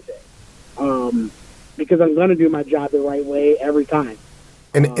record everything. Because I'm going to do my job the right way every time.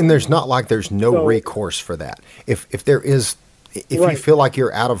 And there's not like there's no so- recourse for that. If there is, if Right. you feel like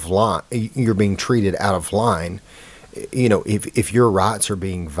you're out of line, you're being treated out of line, if your rights are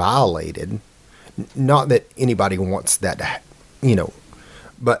being violated, not that anybody wants that to,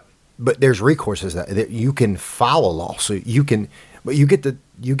 but there's recourses that you can file a lawsuit. You get to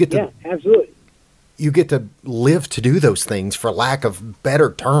Yeah, absolutely. you get to live to do those things, for lack of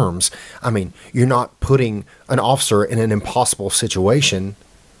better terms. I mean, you're not putting an officer in an impossible situation.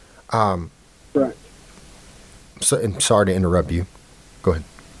 Right. So, and sorry to interrupt you. Go ahead.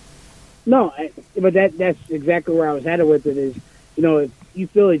 No, but that's exactly where I was headed with it is, if you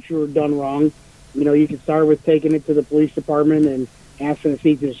feel that you were done wrong, you can start with taking it to the police department and asking to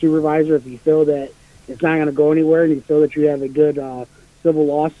speak to the supervisor. If you feel that it's not going to go anywhere and you feel that you have a good civil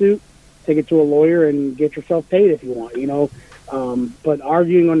lawsuit, take it to a lawyer and get yourself paid if you want, But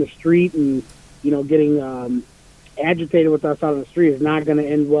arguing on the street and, getting agitated with us out on the street is not going to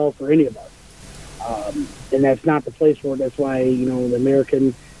end well for any of us. And that's not the place for it. That's why, the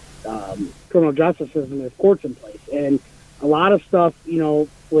American criminal justice system has courts in place. And a lot of stuff,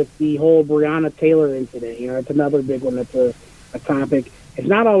 with the whole Breonna Taylor incident, it's another big one that's a topic. It's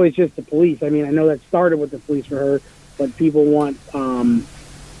not always just the police. I mean, I know that started with the police for her, but people want,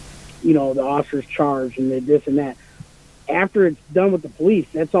 the officers charged and this and that. After it's done with the police,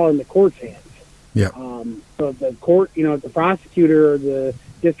 that's all in the court's hands. Yeah. So if the court, if the prosecutor or the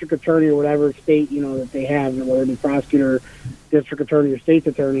district attorney or whatever state, that they have, whether the prosecutor, district attorney, or state's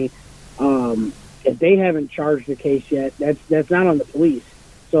attorney, if they haven't charged the case yet, that's not on the police.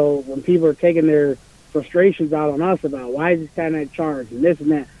 So when people are taking their frustrations out on us about why is this guy not charged and this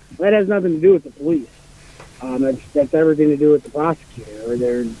and that, that has nothing to do with the police. That's everything to do with the prosecutor or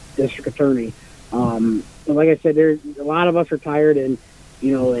their district attorney. But like I said, a lot of us are tired and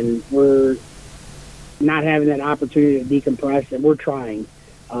we're not having that opportunity to decompress, and we're trying.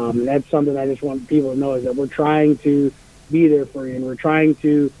 That's something I just want people to know, is that we're trying to be there for you, and we're trying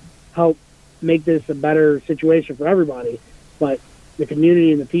to help make this a better situation for everybody. But the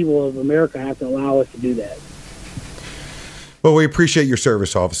community and the people of America have to allow us to do that. Well, we appreciate your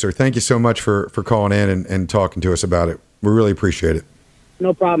service, officer. Thank you so much for calling in and talking to us about it. We really appreciate it.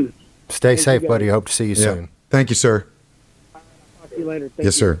 No problem. Stay safe, buddy. Hope to see you soon. Thank you, sir. Talk to you later. Thank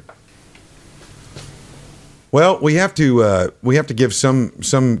Yes, you. sir. Well, we have to give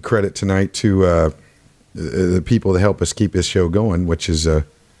some credit tonight to the people that help us keep this show going, which is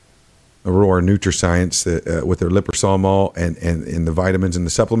Aurora NutriScience with their Liposol and the vitamins and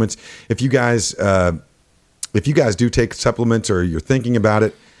the supplements. If you guys do take supplements or you're thinking about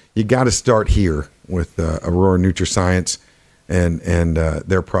it, you got to start here with Aurora NutriScience and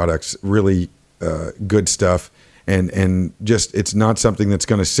their products. Really good stuff, and just it's not something that's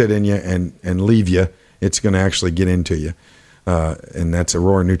going to sit in you and leave you. It's going to actually get into you, and that's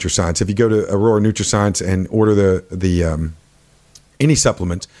Aurora NutriScience. If you go to Aurora NutriScience and order the any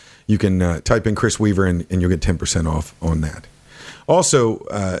supplement, you can type in Chris Weaver and you'll get 10% off on that. Also,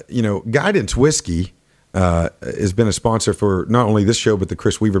 Guidance Whiskey has been a sponsor for not only this show but the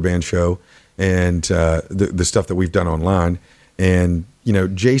Chris Weaver Band show and the stuff that we've done online. And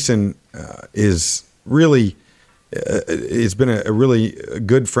Jason is really. It's been a really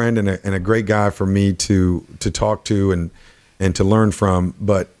good friend and a great guy for me to talk to and to learn from.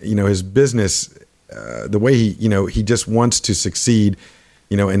 But his business, the way he just wants to succeed,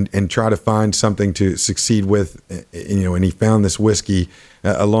 and try to find something to succeed with, and he found this whiskey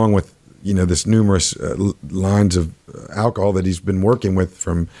along with this numerous lines of alcohol that he's been working with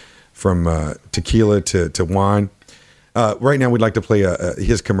from tequila to wine. Right now, we'd like to play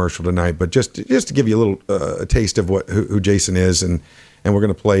his commercial tonight, but just to give you a little taste of who Jason is, and we're going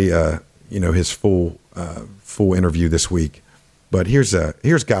to play his full interview this week. But here's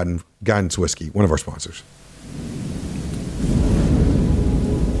Guidance Whiskey, one of our sponsors.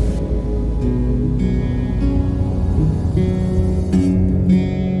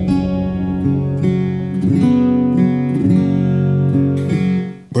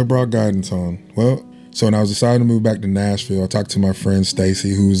 What brought Guidance on? Well, so when I was deciding to move back to Nashville, I talked to my friend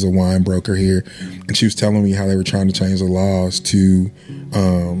Stacy, who's a wine broker here, and she was telling me how they were trying to change the laws to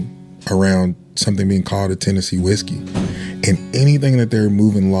around something being called a Tennessee whiskey. And anything that they're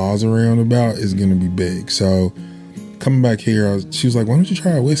moving laws around about is going to be big. So coming back here, she was like, why don't you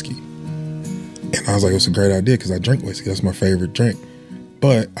try a whiskey? And I was like, it's a great idea because I drink whiskey. That's my favorite drink.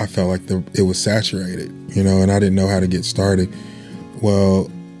 But I felt like it was saturated, and I didn't know how to get started. Well,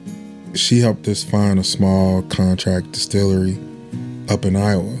 she helped us find a small contract distillery up in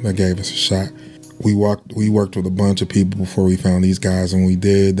Iowa that gave us a shot. We worked with a bunch of people before we found these guys, and we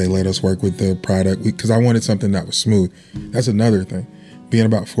did. They let us work with the product because I wanted something that was smooth. That's another thing. being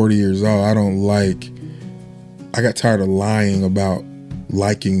about 40 years old, I got tired of lying about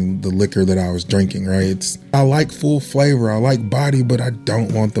liking the liquor that I was drinking, right? I like full flavor, I like body, but I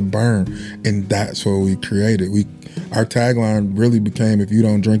don't want the burn. And that's what we created. Our tagline really became, if you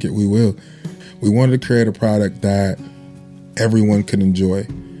don't drink it, we will. We wanted to create a product that everyone could enjoy.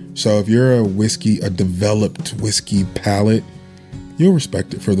 So if you're a developed whiskey palate, you'll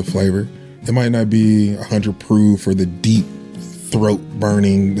respect it for the flavor. It might not be 100 proof or the deep throat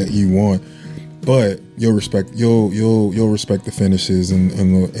burning that you want, but you'll respect the finishes and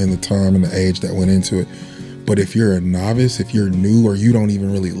the time and the age that went into it. But if you're a novice, if you're new, or you don't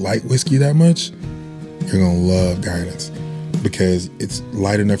even really like whiskey that much, you're gonna love Guidance, because it's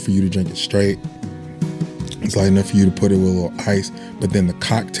light enough for you to drink it straight. It's light enough for you to put it with a little ice, but then the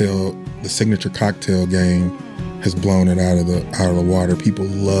signature cocktail game has blown it out of the water. People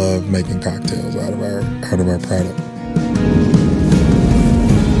love making cocktails out of our product.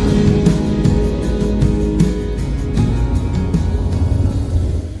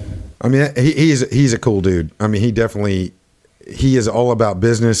 I mean, he's a cool dude. I mean, he is all about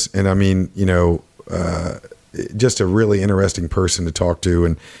business, and I mean, just a really interesting person to talk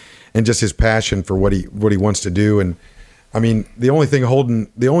to, and just his passion for what he wants to do. And I mean, the only thing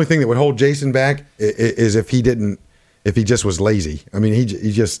that would hold Jason back is if he just was lazy. I mean, he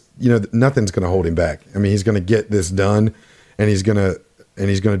just, nothing's going to hold him back. I mean, he's going to get this done, and he's going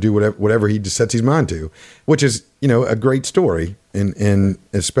to do whatever he just sets his mind to, which is, a great story. And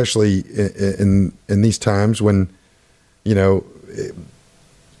especially in these times when, because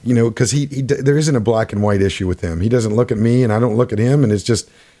there isn't a black and white issue with him. He doesn't look at me and I don't look at him. And it's just,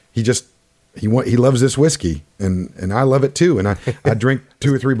 he loves this whiskey, and I love it too. And I drink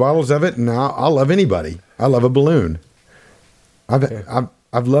 2 or 3 bottles of it, and I'll love anybody. I love a balloon.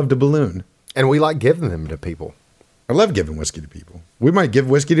 I've loved a balloon. And we like giving them to people. I love giving whiskey to people. We might give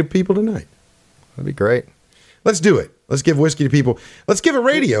whiskey to people tonight. That'd be great. Let's do it. Let's give whiskey to people. Let's give a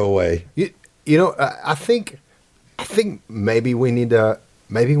radio away. I think maybe we need to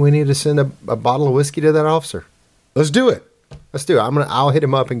send a bottle of whiskey to that officer. Let's do it. I'll hit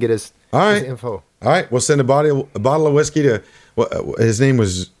him up and get his info. All right, we'll send a bottle of whiskey to. His name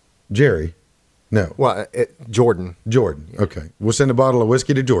was Jerry. No. Well, Jordan. Jordan. Okay, we'll send a bottle of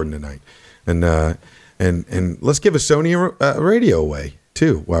whiskey to Jordan tonight, and let's give a Sony radio away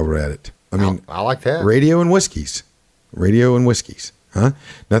too while we're at it. I mean, I like that. Radio and whiskeys, huh?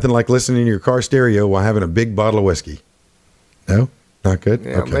 Nothing like listening to your car stereo while having a big bottle of whiskey. No, not good.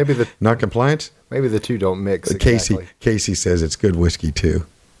 Yeah, okay. Maybe not compliant. Maybe the two don't mix. Exactly. Casey says it's good whiskey too.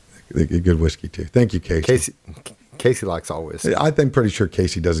 Good whiskey too. Thank you, Casey. Casey likes all whiskey. I'm pretty sure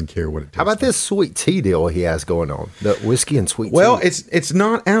Casey doesn't care what it tastes. How about this sweet tea deal he has going on? The whiskey and sweet tea. Well, it's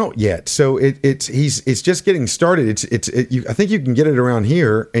not out yet, so it's just getting started. I think you can get it around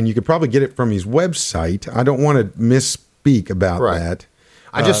here, and you could probably get it from his website. I don't want to misspeak about that.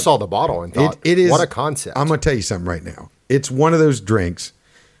 I just saw the bottle and thought, it is, what a concept. I'm going to tell you something right now. It's one of those drinks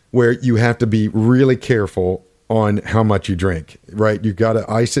where you have to be really careful on how much you drink, right? You got to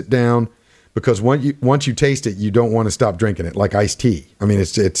ice it down, because once you taste it, you don't want to stop drinking it, like iced tea. I mean,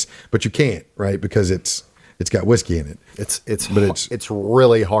 but you can't, right? Because it's got whiskey in it. It's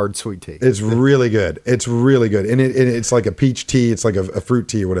really hard sweet tea. It's really good. It's really good, and it's like a peach tea. It's like a fruit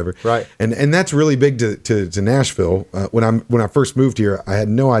tea or whatever. Right. And that's really big to Nashville. When I first moved here, I had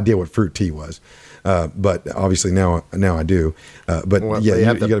no idea what fruit tea was. But obviously now I do. But well, yeah, you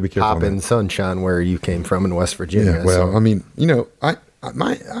got to be careful. Pop in sunshine where you came from in West Virginia. Yeah, well, so. I mean,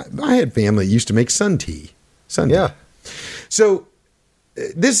 I had family that used to make sun tea. Yeah. So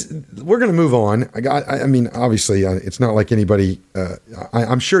we're going to move on. I mean, obviously, it's not like anybody.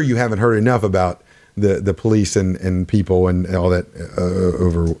 I'm sure you haven't heard enough about the police and people and all that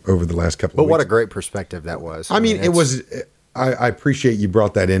over the last couple of weeks. But what a great perspective that was. I mean, it was. I appreciate you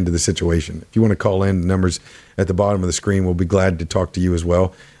brought that into the situation. If you want to call in, the numbers at the bottom of the screen, we'll be glad to talk to you as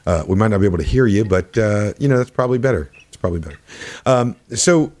well. We might not be able to hear you, but that's probably better. It's probably better.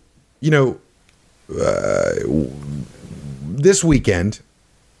 This weekend,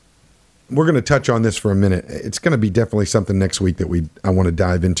 we're going to touch on this for a minute. It's going to be definitely something next week that I want to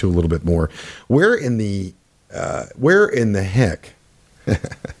dive into a little bit more. Where in the heck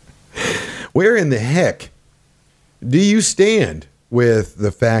do you stand with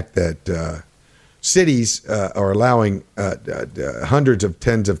the fact that cities are allowing hundreds of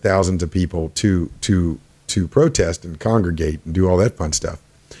tens of thousands of people to protest and congregate and do all that fun stuff,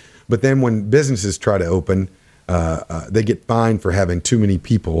 but then when businesses try to open, they get fined for having too many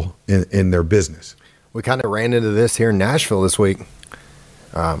people in their business? We kind of ran into this here in Nashville this week,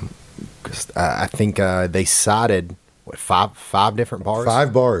 because I think they sided what, five different bars?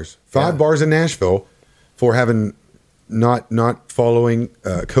 5 bars. 5 bars in Nashville for having not following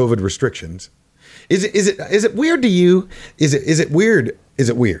COVID restrictions. Is it weird to you? Is it weird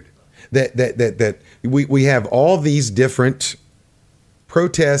that we have all these different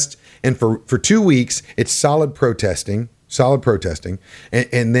protests, and for 2 weeks it's solid protesting,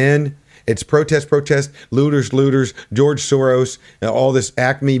 and then it's protest, looters, George Soros, all this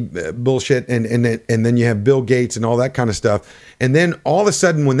Acme bullshit, and then you have Bill Gates and all that kind of stuff. And then all of a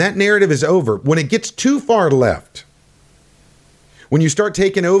sudden, when that narrative is over, when it gets too far left, when you start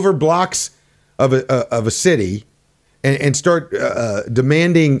taking over blocks of a city and start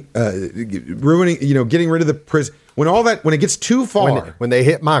demanding, ruining, getting rid of the prison, when it gets too far, when they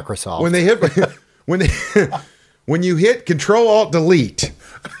hit Microsoft, when you hit Control-Alt-Delete.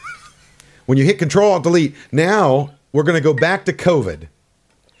 When you hit Control-Alt-Delete, now we're going to go back to COVID.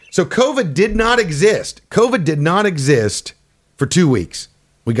 So COVID did not exist. COVID did not exist for 2 weeks.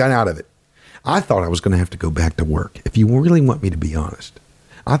 We got out of it. I thought I was going to have to go back to work. If you really want me to be honest,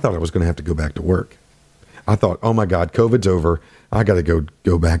 I thought I was going to have to go back to work. I thought, oh my God, COVID's over. I got to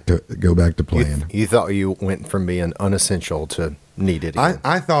go back to playing. You thought you went from being unessential to needed.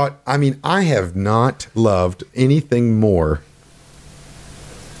 I thought. I mean, I have not loved anything more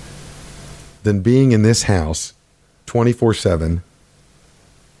than being in this house 24/7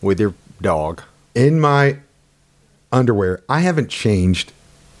 with your dog in my underwear. I haven't changed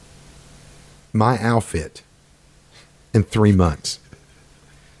my outfit in 3 months.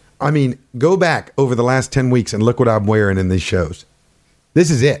 I mean, go back over the last 10 weeks and look what I'm wearing in these shows.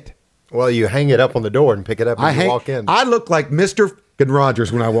 This is it. Well, you hang it up on the door and pick it up when you walk in. I look like Mr.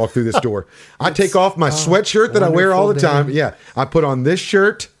 Rogers when I walk through this door. I take off my sweatshirt that I wear all the time. Yeah. I put on this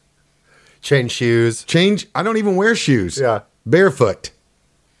shirt. Change shoes. I don't even wear shoes. Yeah. Barefoot.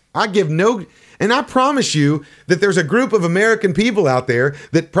 I give no... And I promise you that there's a group of American people out there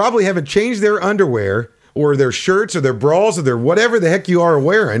that probably haven't changed their underwear or their shirts or their bras or their whatever the heck you are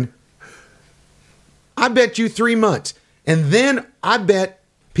wearing. I bet you 3 months. And then I bet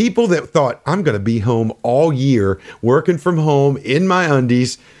people that thought, I'm going to be home all year, working from home in my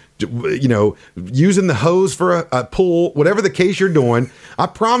undies, using the hose for a pool, whatever the case you're doing. I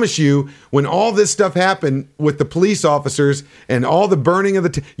promise you, when all this stuff happened with the police officers and all the burning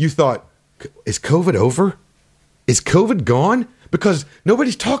of you thought, is COVID over? Is COVID gone? Because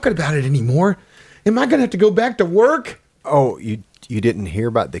nobody's talking about it anymore. Am I going to have to go back to work? Oh, you didn't hear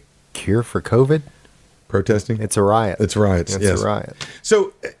about the cure for COVID? Protesting? It's a riot. It's riots. It's a riot.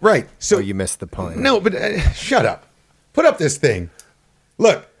 So, right. So you missed the pun. No, but shut up. Put up this thing.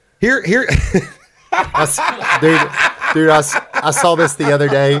 Look, here. Dude, I saw this the other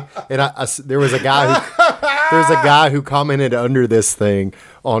day, and there was a guy who commented under this thing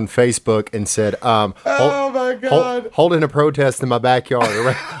on Facebook and said, "Oh my God, holding a protest in my backyard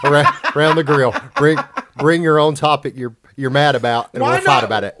around the grill. Bring your own topic you're mad about, and we'll fight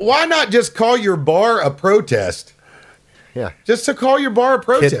about it." Why not just call your bar a protest? Yeah, just to call your bar a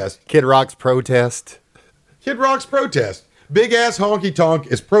protest. Kid Rock's protest. Kid Rock's protest. Big ass honky tonk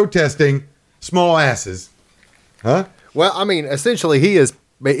is protesting small asses. Huh? Well, I mean, essentially, he is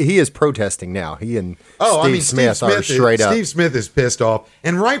protesting now. He and Steve Smith are straight up. Steve Smith is pissed off,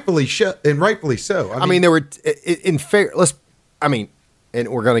 and rightfully so. I mean, there were and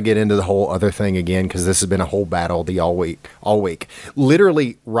we're going to get into the whole other thing again because this has been a whole battle all week.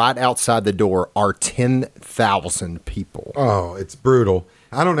 Literally, right outside the door are 10,000 people. Oh, it's brutal.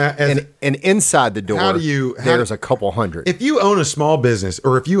 I don't know. And inside the door, there's a couple hundred. If you own a small business,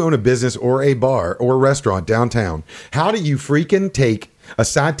 or if you own a business or a bar or a restaurant downtown, how do you freaking take a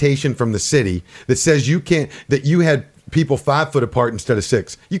citation from the city that says that you had people 5 foot apart instead of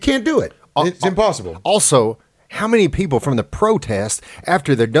 6? You can't do it. It's impossible. Also, how many people from the protest,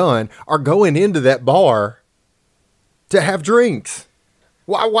 after they're done, are going into that bar to have drinks?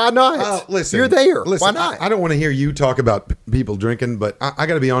 Why not? Listen, you're there. Listen, why not? I don't want to hear you talk about people drinking, but I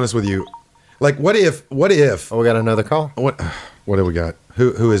got to be honest with you. Like, what if? Oh, we got another call. What do we got?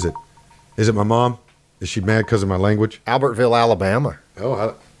 Who is it? Is it my mom? Is she mad because of my language? Albertville, Alabama.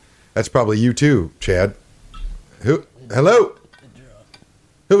 Oh, that's probably you too, Chad. Hello?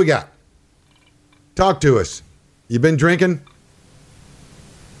 Who we got? Talk to us. You been drinking?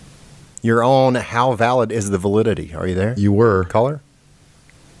 You're on. How valid is the validity? Are you there? You were. Caller?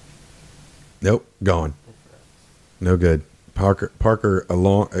 Nope, gone. No good. Parker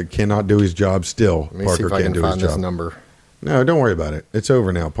cannot do his job still. Let me Parker see if I can do find his this job. number. No, don't worry about it. It's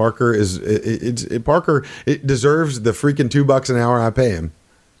over now. Parker Parker deserves the freaking $2 an hour I pay him,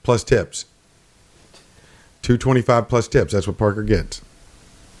 plus tips. $2.25 plus tips. That's what Parker gets.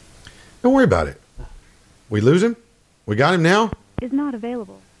 Don't worry about it. We lose him. We got him now? Is not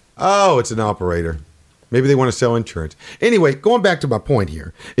available. Oh, it's an operator. Maybe they want to sell insurance. Anyway, going back to my point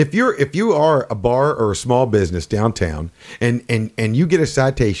here. If you are a bar or a small business downtown and you get a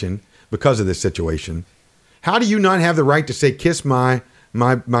citation because of this situation, how do you not have the right to say kiss my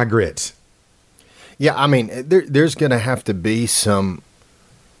grits? Yeah, I mean, there's going to have to be some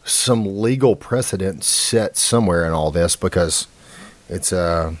legal precedent set somewhere in all this, because it's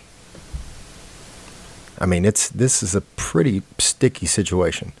this is a pretty sticky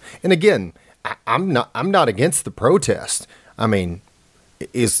situation. And again, I'm not against the protest. I mean,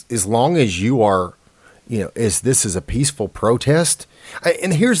 as long as you are, this is a peaceful protest.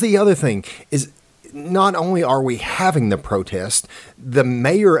 And here's the other thing is, not only are we having the protest, the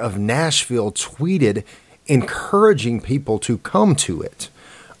mayor of Nashville tweeted encouraging people to come to it.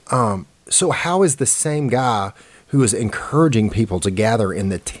 So how is the same guy who is encouraging people to gather in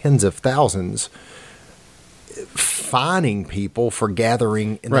the tens of thousands fining people for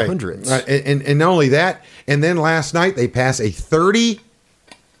gathering in the hundreds? Right. And not only that, and then last night they passed a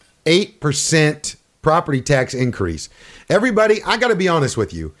 38% property tax increase. Everybody, I got to be honest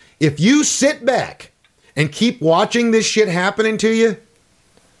with you. If you sit back and keep watching this shit happening to you,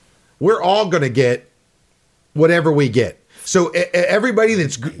 we're all going to get whatever we get. So everybody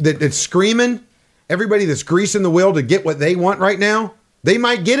that's screaming, everybody that's greasing the wheel to get what they want right now, they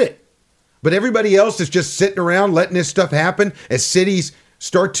might get it. But everybody else is just sitting around letting this stuff happen as cities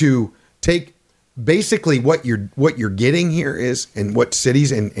start to take basically what you're getting here is, and what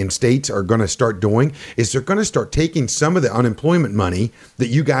cities and states are going to start doing is they're going to start taking some of the unemployment money that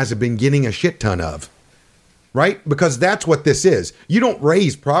you guys have been getting a shit ton of, right? Because that's what this is. You don't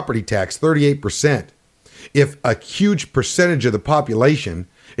raise property tax 38% if a huge percentage of the population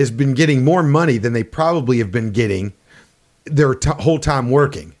has been getting more money than they probably have been getting their whole time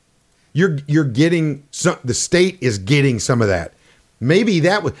working. You're getting some. The state is getting some of that. Maybe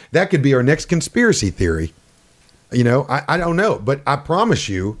that could be our next conspiracy theory. I don't know, but I promise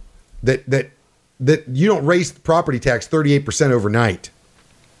you that you don't raise the property tax 38% overnight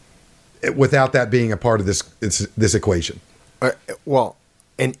without that being a part of this equation. Well,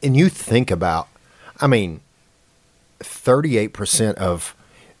 and you think about, 38% of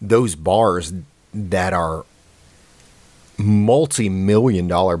those bars that are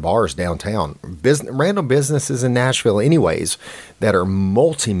multi-million-dollar bars downtown, random businesses in Nashville anyways, that are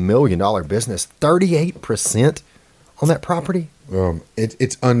multi-million-dollar business, 38% on that property.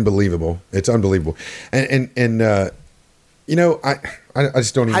 It's unbelievable. It's unbelievable. And I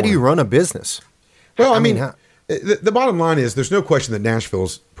just don't even. How do you run a business? Well, the bottom line is there's no question that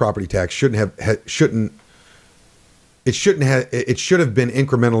Nashville's property tax should have been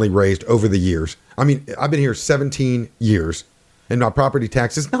incrementally raised over the years. I've been here 17 years and my property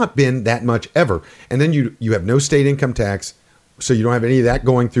tax has not been that much ever. And then you have no state income tax. So you don't have any of that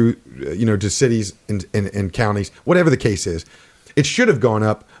going through, to cities and counties, whatever the case is. It should have gone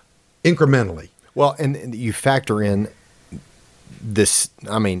up incrementally. Well, and you factor in this,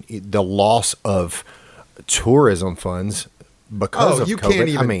 the loss of tourism funds because of COVID.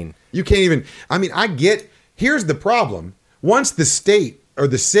 You can't even, I get, here's the problem. Once the state or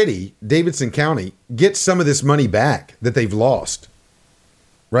the city, Davidson County, gets some of this money back that they've lost,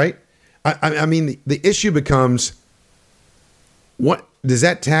 right? The issue becomes, what does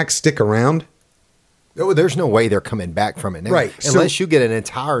that tax stick around? Oh, there's no way they're coming back from it now, right? Unless you get an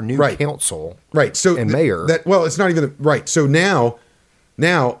entire new council, right? So and mayor. It's not even right. So now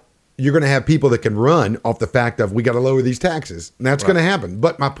you're going to have people that can run off the fact of we got to lower these taxes, and that's going to happen.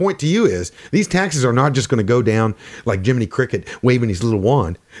 But my point to you is these taxes are not just going to go down like Jiminy Cricket waving his little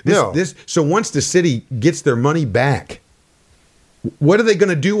wand. So once the city gets their money back, what are they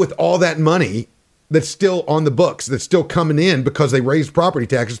going to do with all that money that's still on the books, that's still coming in because they raised property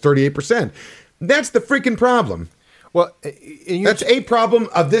taxes 38%? That's the freaking problem. Well, that's a problem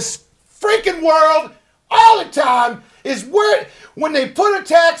of this freaking world all the time, is when they put a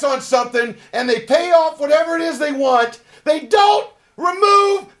tax on something and they pay off whatever it is they want, they don't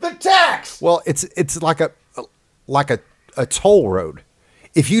remove the tax. Well, it's like a toll road.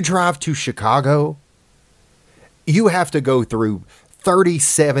 If you drive to Chicago, you have to go through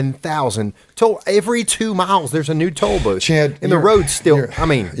 37,000 toll every 2 miles. There's a new toll booth, Chad, and the road's still.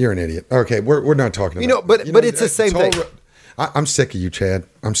 You're an idiot. Okay, we're not talking about. But it's the same thing. I'm sick of you, Chad.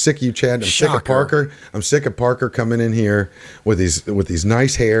 I'm sick of Parker. I'm sick of Parker coming in here with these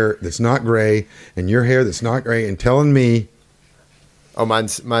nice hair that's not gray and your hair that's not gray and telling me. Oh,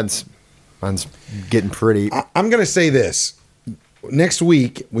 mine's getting pretty. I'm going to say this. Next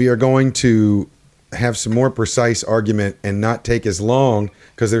week we are going to have some more precise argument and not take as long,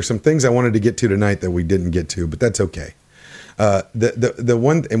 because there's some things I wanted to get to tonight that we didn't get to, but that's okay. The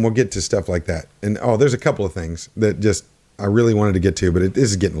one, and we'll get to stuff like that. And there's a couple of things that just I really wanted to get to, but this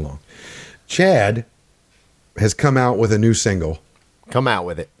is getting long. Chad has come out with a new single. Come out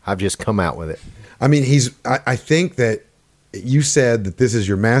with it. I've just come out with it. I mean, I think that you said that this is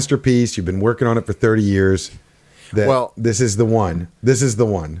your masterpiece. You've been working on it for 30 years. That this is the one. This is the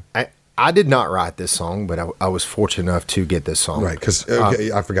one. I did not write this song, but I was fortunate enough to get this song. Right, because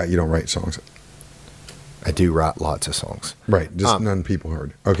I forgot you don't write songs. I do write lots of songs. Right, just none people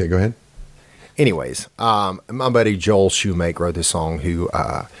heard. Okay, go ahead. Anyways, my buddy Joel Shoemake wrote this song, who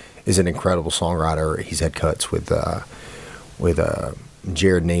is an incredible songwriter. He's had cuts with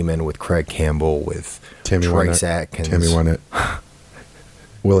Jared Neiman, with Craig Campbell, with Trace Atkins. Tammy Wynette.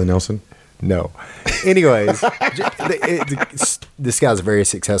 Willie Nelson? No. Anyways, this guy's a very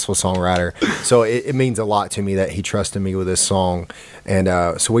successful songwriter. So it means a lot to me that he trusted me with this song. And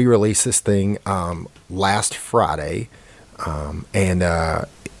so we released this thing last Friday.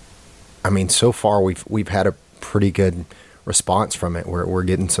 I mean, so far we've had a pretty good response from it. We're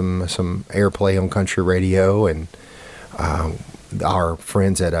getting some airplay on country radio, and our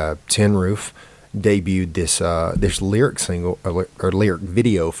friends at Tin Roof debuted this lyric single or lyric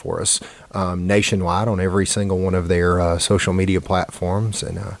video for us nationwide on every single one of their social media platforms,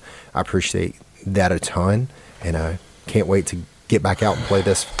 and I appreciate that a ton, and I can't wait to get back out and play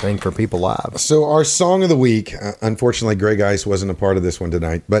this thing for people live. So our song of the week, unfortunately Greg Ice wasn't a part of this one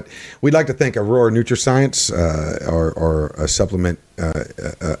tonight, but we'd like to thank Aurora NutriScience, or a supplement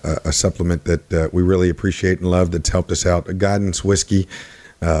that we really appreciate and love, that's helped us out. Guidance Whiskey,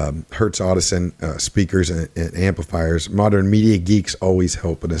 Hertz Audison speakers and amplifiers. Modern Media Geeks always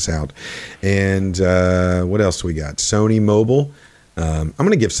helping us out. And what else we got? Sony Mobile. I'm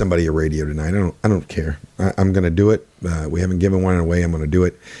going to give somebody a radio tonight. I don't care. I'm going to do it. We haven't given one away. I'm going to do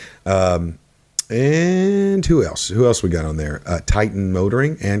it. And who else? Who else we got on there? Titan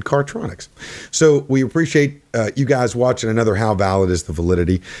Motoring and Cartronics. So we appreciate you guys watching another How Valid Is the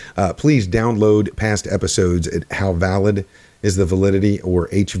Validity. Please download past episodes at How Valid Is the Validity or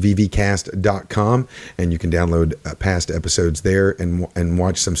hvvcast.com, and you can download past episodes there and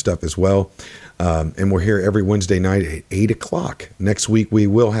watch some stuff as well. And we're here every Wednesday night at 8 o'clock. Next week we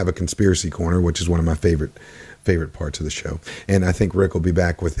will have a Conspiracy Corner, which is one of my favorite parts of the show. And I think Rick will be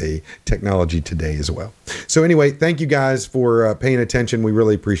back with a Technology Today as well. So anyway, thank you guys for paying attention. We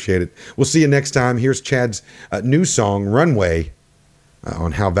really appreciate it. We'll see you next time. Here's Chad's new song, Runway,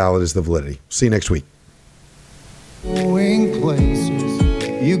 on How Valid Is the Validity. See you next week. Going places,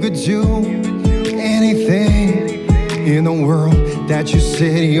 you could do anything in the world that you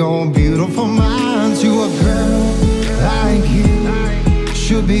set your beautiful mind to. A girl like you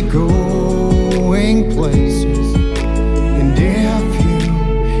should be going places, and if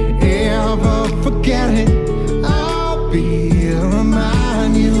you ever forget it, I'll be here to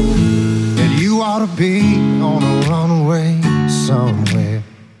remind you that you ought to be on a runway somewhere.